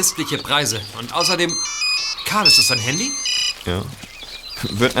gelten christliche Preise. Und außerdem... Karl, ist das dein Handy? Ja.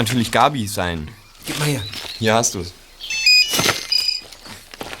 Wird natürlich Gabi sein. Gib mal her. Hier hast du's.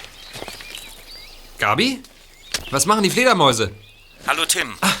 Gabi? Was machen die Fledermäuse? Hallo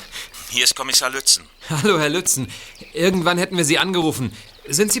Tim, hier ist Kommissar Lützen. Hallo, Herr Lützen. Irgendwann hätten wir Sie angerufen.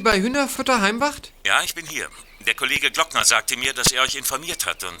 Sind Sie bei Hühnerfutter Heimwacht? Ja, ich bin hier. Der Kollege Glockner sagte mir, dass er euch informiert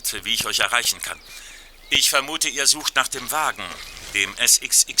hat und wie ich euch erreichen kann. Ich vermute, ihr sucht nach dem Wagen, dem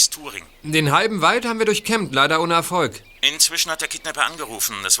SXX Touring. Den halben Wald haben wir durchkämmt, leider ohne Erfolg. Inzwischen hat der Kidnapper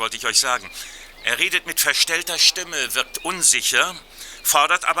angerufen, das wollte ich euch sagen. Er redet mit verstellter Stimme, wirkt unsicher,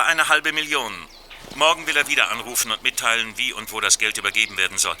 fordert aber eine $500.000. Morgen will er wieder anrufen und mitteilen, wie und wo das Geld übergeben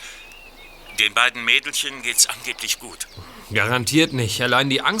werden soll. Den beiden Mädelchen geht's angeblich gut. Garantiert nicht. Allein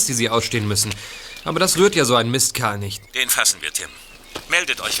die Angst, die sie ausstehen müssen. Aber das rührt ja so ein Mistkerl nicht. Den fassen wir, Tim.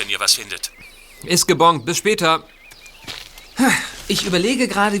 Meldet euch, wenn ihr was findet. Ist gebongt. Bis später. Ich überlege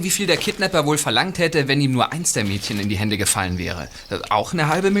gerade, wie viel der Kidnapper wohl verlangt hätte, wenn ihm nur eins der Mädchen in die Hände gefallen wäre. Auch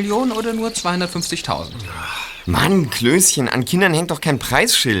 500.000 oder nur 250.000? Mann, Klößchen, an Kindern hängt doch kein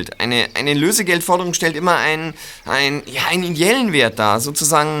Preisschild. Eine Lösegeldforderung stellt immer einen ideellen Wert dar,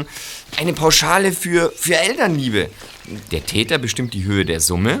 sozusagen eine Pauschale für Elternliebe. Der Täter bestimmt die Höhe der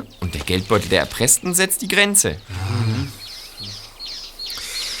Summe und der Geldbeutel der Erpressten setzt die Grenze.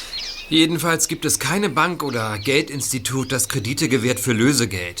 Jedenfalls gibt es keine Bank oder Geldinstitut, das Kredite gewährt für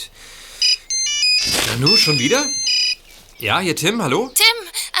Lösegeld. Nanu, schon wieder? Ja, hier Tim, hallo? Tim,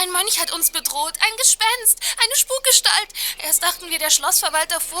 ein Mönch hat uns bedroht. Ein Gespenst, eine Spukgestalt. Erst dachten wir, der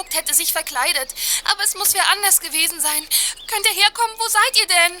Schlossverwalter Vogt hätte sich verkleidet. Aber es muss wer anders gewesen sein. Könnt ihr herkommen? Wo seid ihr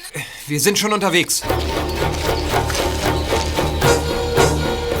denn? Wir sind schon unterwegs.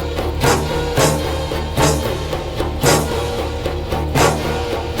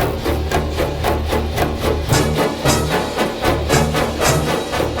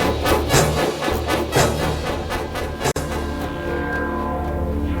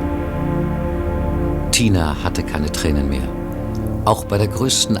 Tina hatte keine Tränen mehr. Auch bei der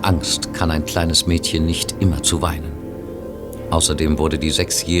größten Angst kann ein kleines Mädchen nicht immer zu weinen. Außerdem wurde die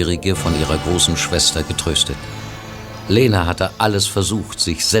 6-Jährige von ihrer großen Schwester getröstet. Lena hatte alles versucht,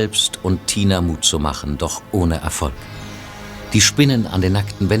 sich selbst und Tina Mut zu machen, doch ohne Erfolg. Die Spinnen an den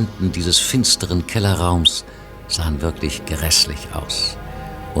nackten Wänden dieses finsteren Kellerraums sahen wirklich grässlich aus.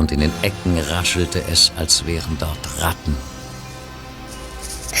 Und in den Ecken raschelte es, als wären dort Ratten.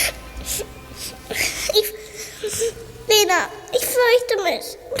 Lena, ich fürchte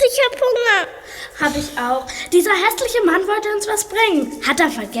mich. Und ich hab Hunger. Hab ich auch. Dieser hässliche Mann wollte uns was bringen. Hat er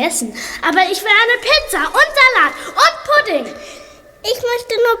vergessen. Aber ich will eine Pizza und Salat und Pudding. Ich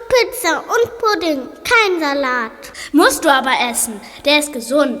möchte nur Pizza und Pudding, kein Salat. Musst du aber essen. Der ist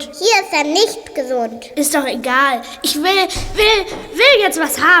gesund. Hier ist er nicht gesund. Ist doch egal. Ich will jetzt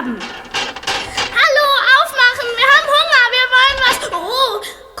was haben. Hallo, aufmachen. Wir haben Hunger. Wir wollen was. Oh,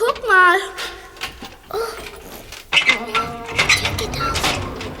 guck mal. Die geht auf.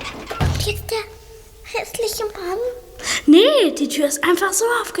 Und jetzt der hässliche Mann? Nee, die Tür ist einfach so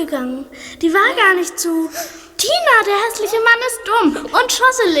aufgegangen. Die war gar nicht zu. Tina, der hässliche Mann ist dumm und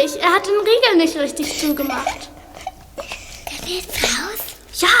schosselig. Er hat den Riegel nicht richtig zugemacht. Können wir jetzt raus?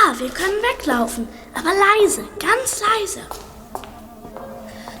 Ja, wir können weglaufen. Aber leise, ganz leise.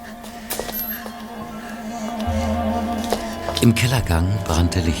 Im Kellergang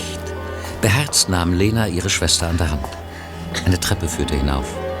brannte Licht. Beherzt nahm Lena ihre Schwester an der Hand. Eine Treppe führte hinauf.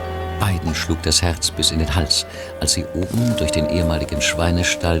 Beiden schlug das Herz bis in den Hals, als sie oben durch den ehemaligen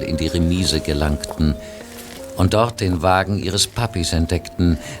Schweinestall in die Remise gelangten und dort den Wagen ihres Papis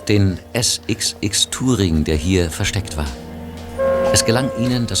entdeckten, den SXX Touring, der hier versteckt war. Es gelang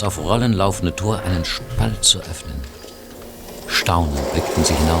ihnen, das auf Rollen laufende Tor einen Spalt zu öffnen. Staunend blickten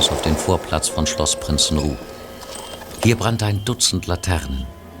sie hinaus auf den Vorplatz von Schloss Prinzenruh. Hier brannte ein Dutzend Laternen,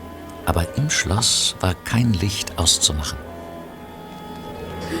 aber im Schloss war kein Licht auszumachen.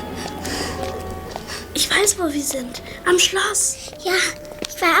 Ich weiß, wo wir sind. Am Schloss. Ja,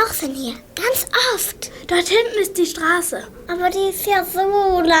 ich war auch schon hier. Ganz oft. Dort hinten ist die Straße. Aber die ist ja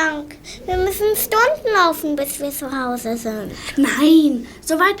so lang. Wir müssen Stunden laufen, bis wir zu Hause sind. Nein,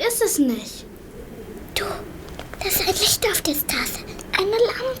 so weit ist es nicht. Du, da ist ein Licht auf der Straße. Eine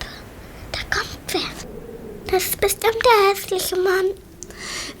Lampe. Da kommt wer. Das ist bestimmt der hässliche Mann.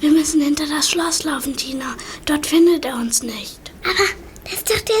 Wir müssen hinter das Schloss laufen, Tina. Dort findet er uns nicht. Aber das ist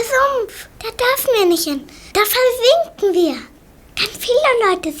doch der Sumpf. Da dürfen wir nicht hin. Da versinken wir. Ganz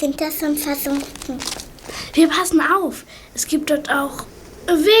viele Leute sind da schon versunken. Wir passen auf. Es gibt dort auch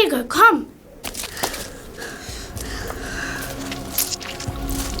Wege. Komm.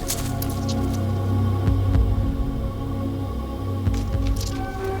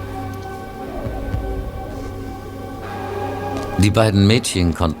 Die beiden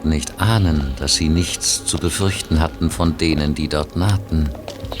Mädchen konnten nicht ahnen, dass sie nichts zu befürchten hatten von denen, die dort nahten.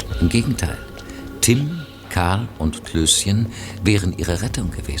 Im Gegenteil, Tim, Karl und Klößchen wären ihre Rettung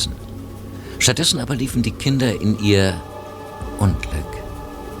gewesen. Stattdessen aber liefen die Kinder in ihr Unglück.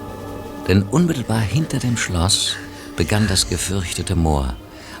 Denn unmittelbar hinter dem Schloss begann das gefürchtete Moor,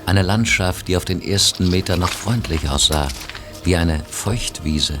 eine Landschaft, die auf den ersten Metern noch freundlich aussah, wie eine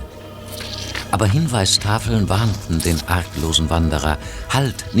Feuchtwiese. Aber Hinweistafeln warnten den arglosen Wanderer.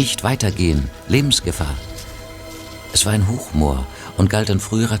 Halt, nicht weitergehen, Lebensgefahr. Es war ein Hochmoor und galt in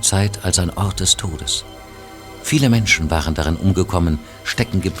früherer Zeit als ein Ort des Todes. Viele Menschen waren darin umgekommen,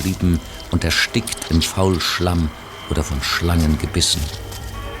 stecken geblieben und erstickt im Faulschlamm oder von Schlangen gebissen.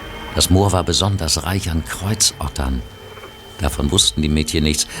 Das Moor war besonders reich an Kreuzottern. Davon wussten die Mädchen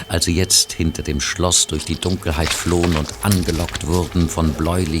nichts, als sie jetzt hinter dem Schloss durch die Dunkelheit flohen und angelockt wurden von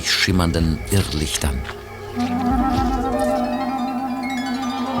bläulich schimmernden Irrlichtern.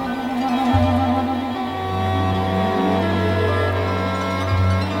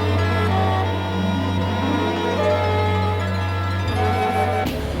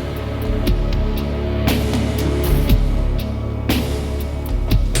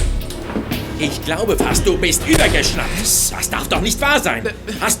 Ich glaube fast, du bist übergeschnappt. Das darf doch nicht wahr sein.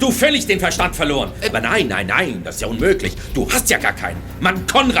 Hast du völlig den Verstand verloren? Aber nein, das ist ja unmöglich. Du hast ja gar keinen. Mann,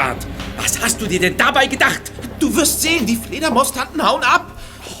 Konrad, was hast du dir denn dabei gedacht? Du wirst sehen, die Fledermaustanten hauen ab.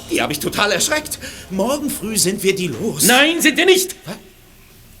 Die habe ich total erschreckt. Morgen früh sind wir die los. Nein, sind wir nicht.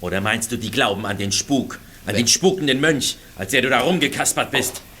 Oder meinst du, die glauben an den Spuk? An den spukenden Mönch, als der du da rumgekaspert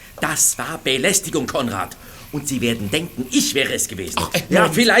bist? Das war Belästigung, Konrad. Und sie werden denken, ich wäre es gewesen. Ach, ja,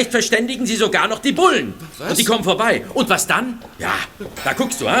 vielleicht verständigen sie sogar noch die Bullen. Was? Und die kommen vorbei. Und was dann? Ja, da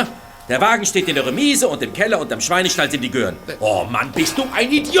guckst du, ha? Der Wagen steht in der Remise und im Keller und am Schweinestall sind die Gören. Oh Mann, bist du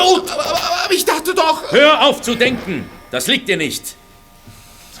ein Idiot! Aber ich dachte doch... Hör auf zu denken! Das liegt dir nicht.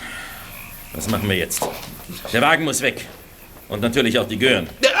 Was machen wir jetzt? Der Wagen muss weg. Und natürlich auch die Gören.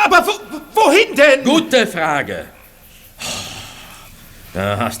 Aber wohin denn? Gute Frage.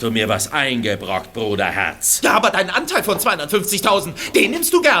 Da hast du mir was eingebrockt, Bruderherz. Ja, aber deinen Anteil von 250.000, den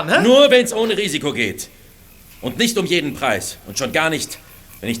nimmst du gern, hä? Nur wenn's ohne Risiko geht. Und nicht um jeden Preis. Und schon gar nicht,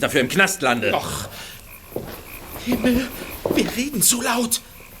 wenn ich dafür im Knast lande. Ach, Himmel, wir reden zu laut.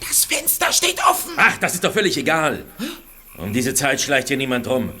 Das Fenster steht offen. Ach, das ist doch völlig egal. Um diese Zeit schleicht hier niemand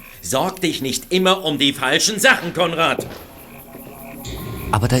rum. Sorg dich nicht immer um die falschen Sachen, Konrad.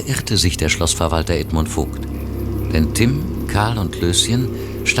 Aber da irrte sich der Schlossverwalter Edmund Vogt. Denn Tim, Karl und Löschen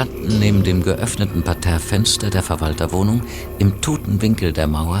standen neben dem geöffneten Parterrefenster der Verwalterwohnung im toten Winkel der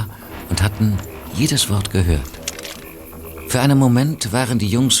Mauer und hatten jedes Wort gehört. Für einen Moment waren die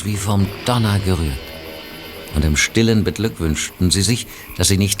Jungs wie vom Donner gerührt. Und im Stillen beglückwünschten sie sich, dass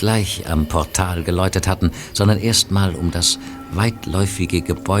sie nicht gleich am Portal geläutet hatten, sondern erstmal um das weitläufige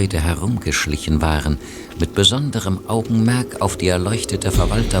Gebäude herumgeschlichen waren, mit besonderem Augenmerk auf die erleuchtete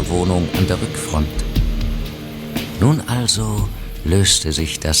Verwalterwohnung an der Rückfront. Nun also löste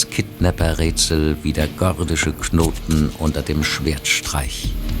sich das Kidnapper-Rätsel wie der gordische Knoten unter dem Schwertstreich.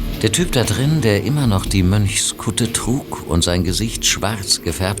 Der Typ da drin, der immer noch die Mönchskutte trug und sein Gesicht schwarz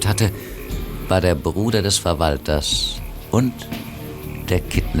gefärbt hatte, war der Bruder des Verwalters und der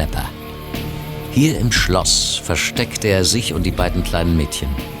Kidnapper. Hier im Schloss versteckte er sich und die beiden kleinen Mädchen.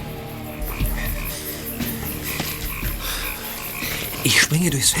 Ich springe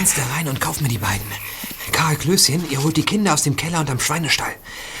durchs Fenster rein und kauf mir die beiden. Karl, Klößchen, ihr holt die Kinder aus dem Keller und am Schweinestall.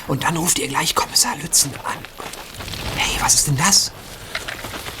 Und dann ruft ihr gleich Kommissar Lützen an. Hey, was ist denn das?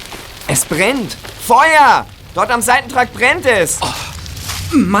 Es brennt! Feuer! Dort am Seitentrakt brennt es!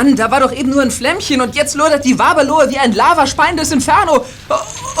 Oh, Mann, da war doch eben nur ein Flämmchen und jetzt lodert die Waberlohe wie ein lavaspeiendes Inferno.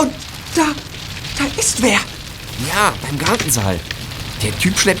 Und da ist wer. Ja, beim Gartensaal. Der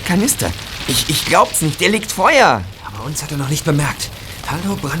Typ schleppt Kanister. Ich glaub's nicht, der legt Feuer. Aber uns hat er noch nicht bemerkt.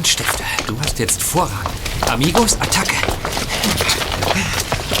 Hallo Brandstifter, du hast jetzt Vorrang. Amigos, Attacke.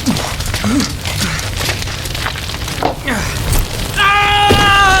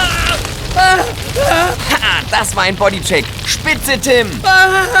 Das war ein Bodycheck. Spitze, Tim.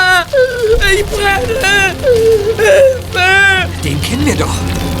 Ich brenne. Den kennen wir doch.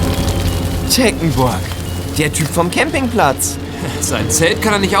 Teckenburg. Der Typ vom Campingplatz. Sein Zelt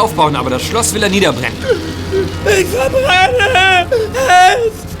kann er nicht aufbauen, aber das Schloss will er niederbrennen. Ich verbrenne!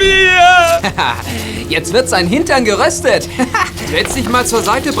 Helft mir! Jetzt wird sein Hintern geröstet. Setz dich mal zur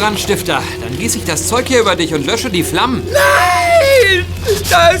Seite, Brandstifter. Dann gieße ich das Zeug hier über dich und lösche die Flammen. Nein!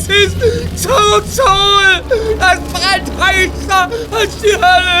 Das ist zu! Das brennt heißer als die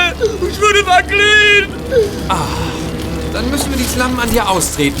Hölle! Ich würde verglühen! Dann müssen wir die Flammen an dir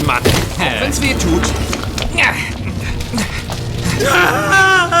austreten, Mann. Auch wenn's weh tut.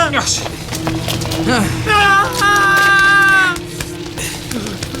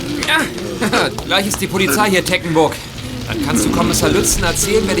 Gleich ist die Polizei hier, Teckenburg. Dann kannst du Kommissar Lützen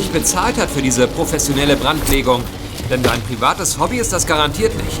erzählen, wer dich bezahlt hat für diese professionelle Brandlegung. Denn dein privates Hobby ist das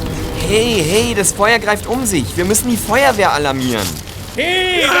garantiert nicht. Hey, das Feuer greift um sich. Wir müssen die Feuerwehr alarmieren.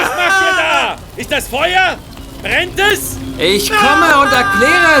 Hey, was macht ihr da? Ist das Feuer? Brennt es? Ich komme und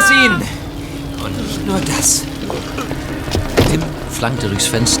erkläre es Ihnen. Und nicht nur das. Tim flankte durchs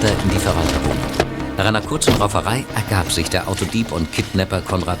Fenster in die Verwalterwohnung. Nach einer kurzen Rauferei ergab sich der Autodieb und Kidnapper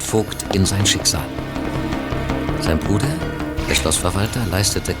Konrad Vogt in sein Schicksal. Sein Bruder, der Schlossverwalter,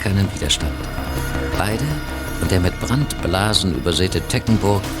 leistete keinen Widerstand. Beide und der mit Brandblasen übersäte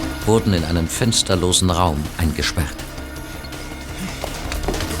Teckenburg wurden in einen fensterlosen Raum eingesperrt.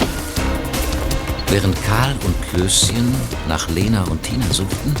 Während Karl und Klößchen nach Lena und Tina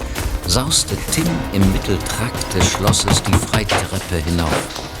suchten, sauste Tim im Mitteltrakt des Schlosses die Freitreppe hinauf.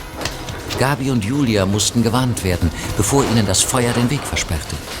 Gabi und Julia mussten gewarnt werden, bevor ihnen das Feuer den Weg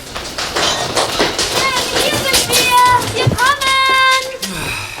versperrte. Hier sind wir! Wir kommen!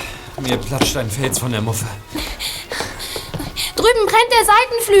 Mir platscht ein Fels von der Muffe. Drüben brennt der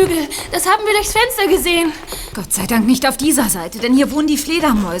Seitenflügel. Das haben wir durchs Fenster gesehen. Gott sei Dank nicht auf dieser Seite, denn hier wohnen die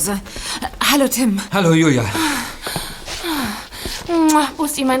Fledermäuse. Hallo, Tim. Hallo, Julia.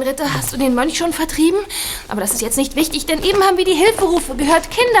 Busti, mein Ritter, hast du den Mönch schon vertrieben? Aber das ist jetzt nicht wichtig, denn eben haben wir die Hilferufe gehört.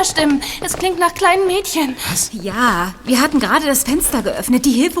 Kinderstimmen. Es klingt nach kleinen Mädchen. Was? Ja, wir hatten gerade das Fenster geöffnet.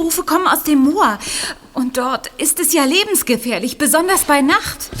 Die Hilferufe kommen aus dem Moor. Und dort ist es ja lebensgefährlich, besonders bei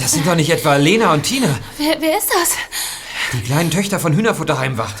Nacht. Das sind doch nicht etwa Lena und Tina. Wer ist das? Die kleinen Töchter von Hühnerfutter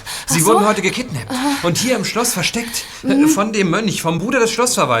Heimwacht. Sie wurden heute gekidnappt. Und hier im Schloss versteckt. Von dem Mönch, vom Bruder des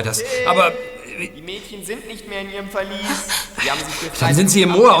Schlossverwalters. Aber die Mädchen sind nicht mehr in ihrem Verlies. Sie haben sich befreit. dann sind sie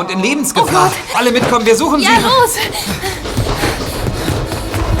im Moor und in Lebensgefahr. Alle mitkommen, wir suchen sie. Ja, los!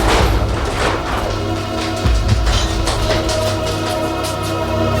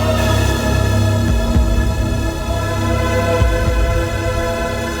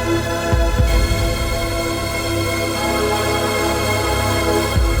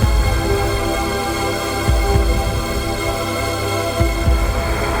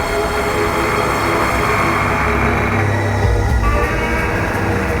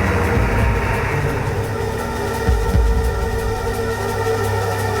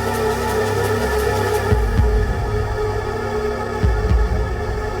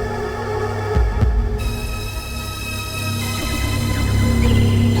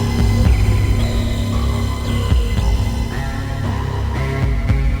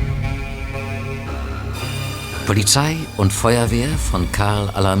 Polizei und Feuerwehr, von Karl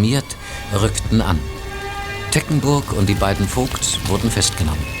alarmiert, rückten an. Teckenburg und die beiden Vogts wurden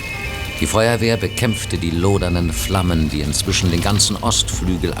festgenommen. Die Feuerwehr bekämpfte die lodernden Flammen, die inzwischen den ganzen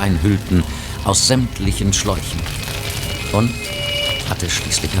Ostflügel einhüllten, aus sämtlichen Schläuchen. Und hatte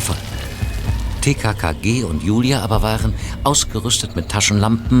schließlich Erfolg. TKKG und Julia aber waren, ausgerüstet mit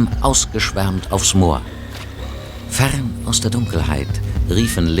Taschenlampen, ausgeschwärmt aufs Moor. Fern aus der Dunkelheit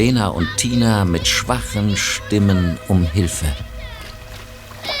riefen Lena und Tina mit schwachen Stimmen um Hilfe.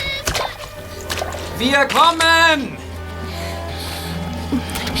 Wir kommen!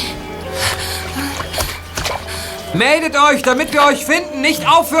 Meldet euch, damit wir euch finden. Nicht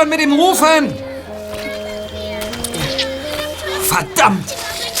aufhören mit dem Rufen! Verdammt!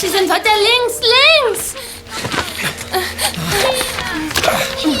 Sie sind weiter links!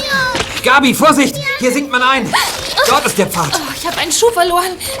 Gabi, Vorsicht! Hier sinkt man ein. Dort ist der Pfad. Oh, ich habe einen Schuh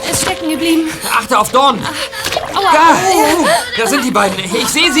verloren. Er ist stecken geblieben. Achte auf Dorn. Aua. Da sind die beiden. Ich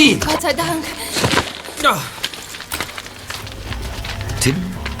sehe sie. Gott sei Dank. Tim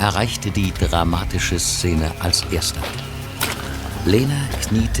erreichte die dramatische Szene als erster. Lena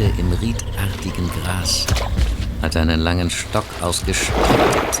kniete im riedartigen Gras, hatte einen langen Stock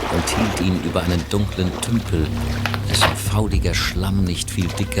ausgestreckt und hielt ihn über einen dunklen Tümpel, dessen fauliger Schlamm nicht viel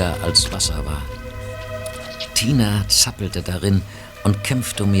dicker als Wasser war. Tina zappelte darin und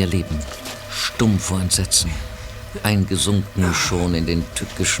kämpfte um ihr Leben, stumm vor Entsetzen, eingesunken schon in den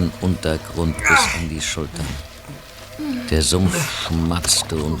tückischen Untergrund bis an die Schultern. Der Sumpf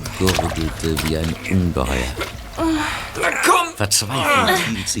schmatzte und gurgelte wie ein Ungeheuer. Verzweifelt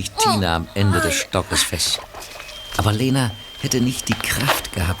hielt sich Tina am Ende des Stockes fest. Aber Lena hätte nicht die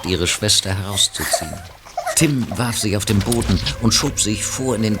Kraft gehabt, ihre Schwester herauszuziehen. Tim warf sich auf den Boden und schob sich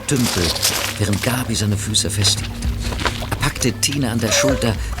vor in den Tümpel, während Gabi seine Füße festhielt. Er packte Tina an der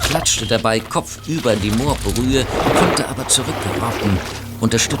Schulter, klatschte dabei kopfüber in die Moorbrühe, konnte aber zurückroppen,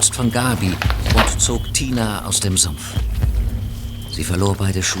 unterstützt von Gabi, und zog Tina aus dem Sumpf. Sie verlor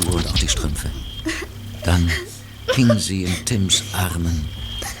beide Schuhe und auch die Strümpfe. Dann hing sie in Tims Armen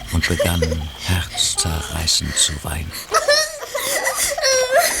und begann herzzerreißend zu weinen.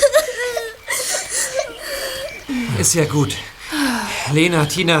 Ist ja gut. Lena,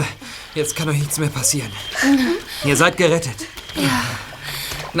 Tina, jetzt kann euch nichts mehr passieren. Ihr seid gerettet. Ja.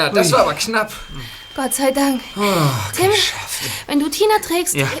 Na, das war aber knapp. Gott sei Dank. Tim, wenn du Tina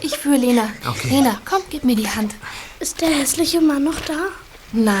trägst, Ja. ich führe Lena. Okay. Lena, komm, gib mir die Hand. Ist der hässliche Mann noch da?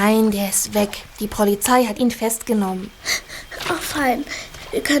 Nein, der ist weg. Die Polizei hat ihn festgenommen. Ach, fein.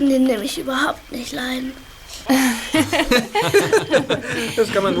 Wir können den nämlich überhaupt nicht leiden.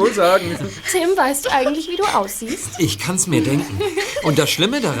 Das kann man wohl sagen. Tim, weißt du eigentlich, wie du aussiehst? Ich kann's mir denken. Und das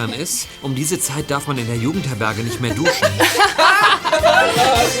Schlimme daran ist, um diese Zeit darf man in der Jugendherberge nicht mehr duschen.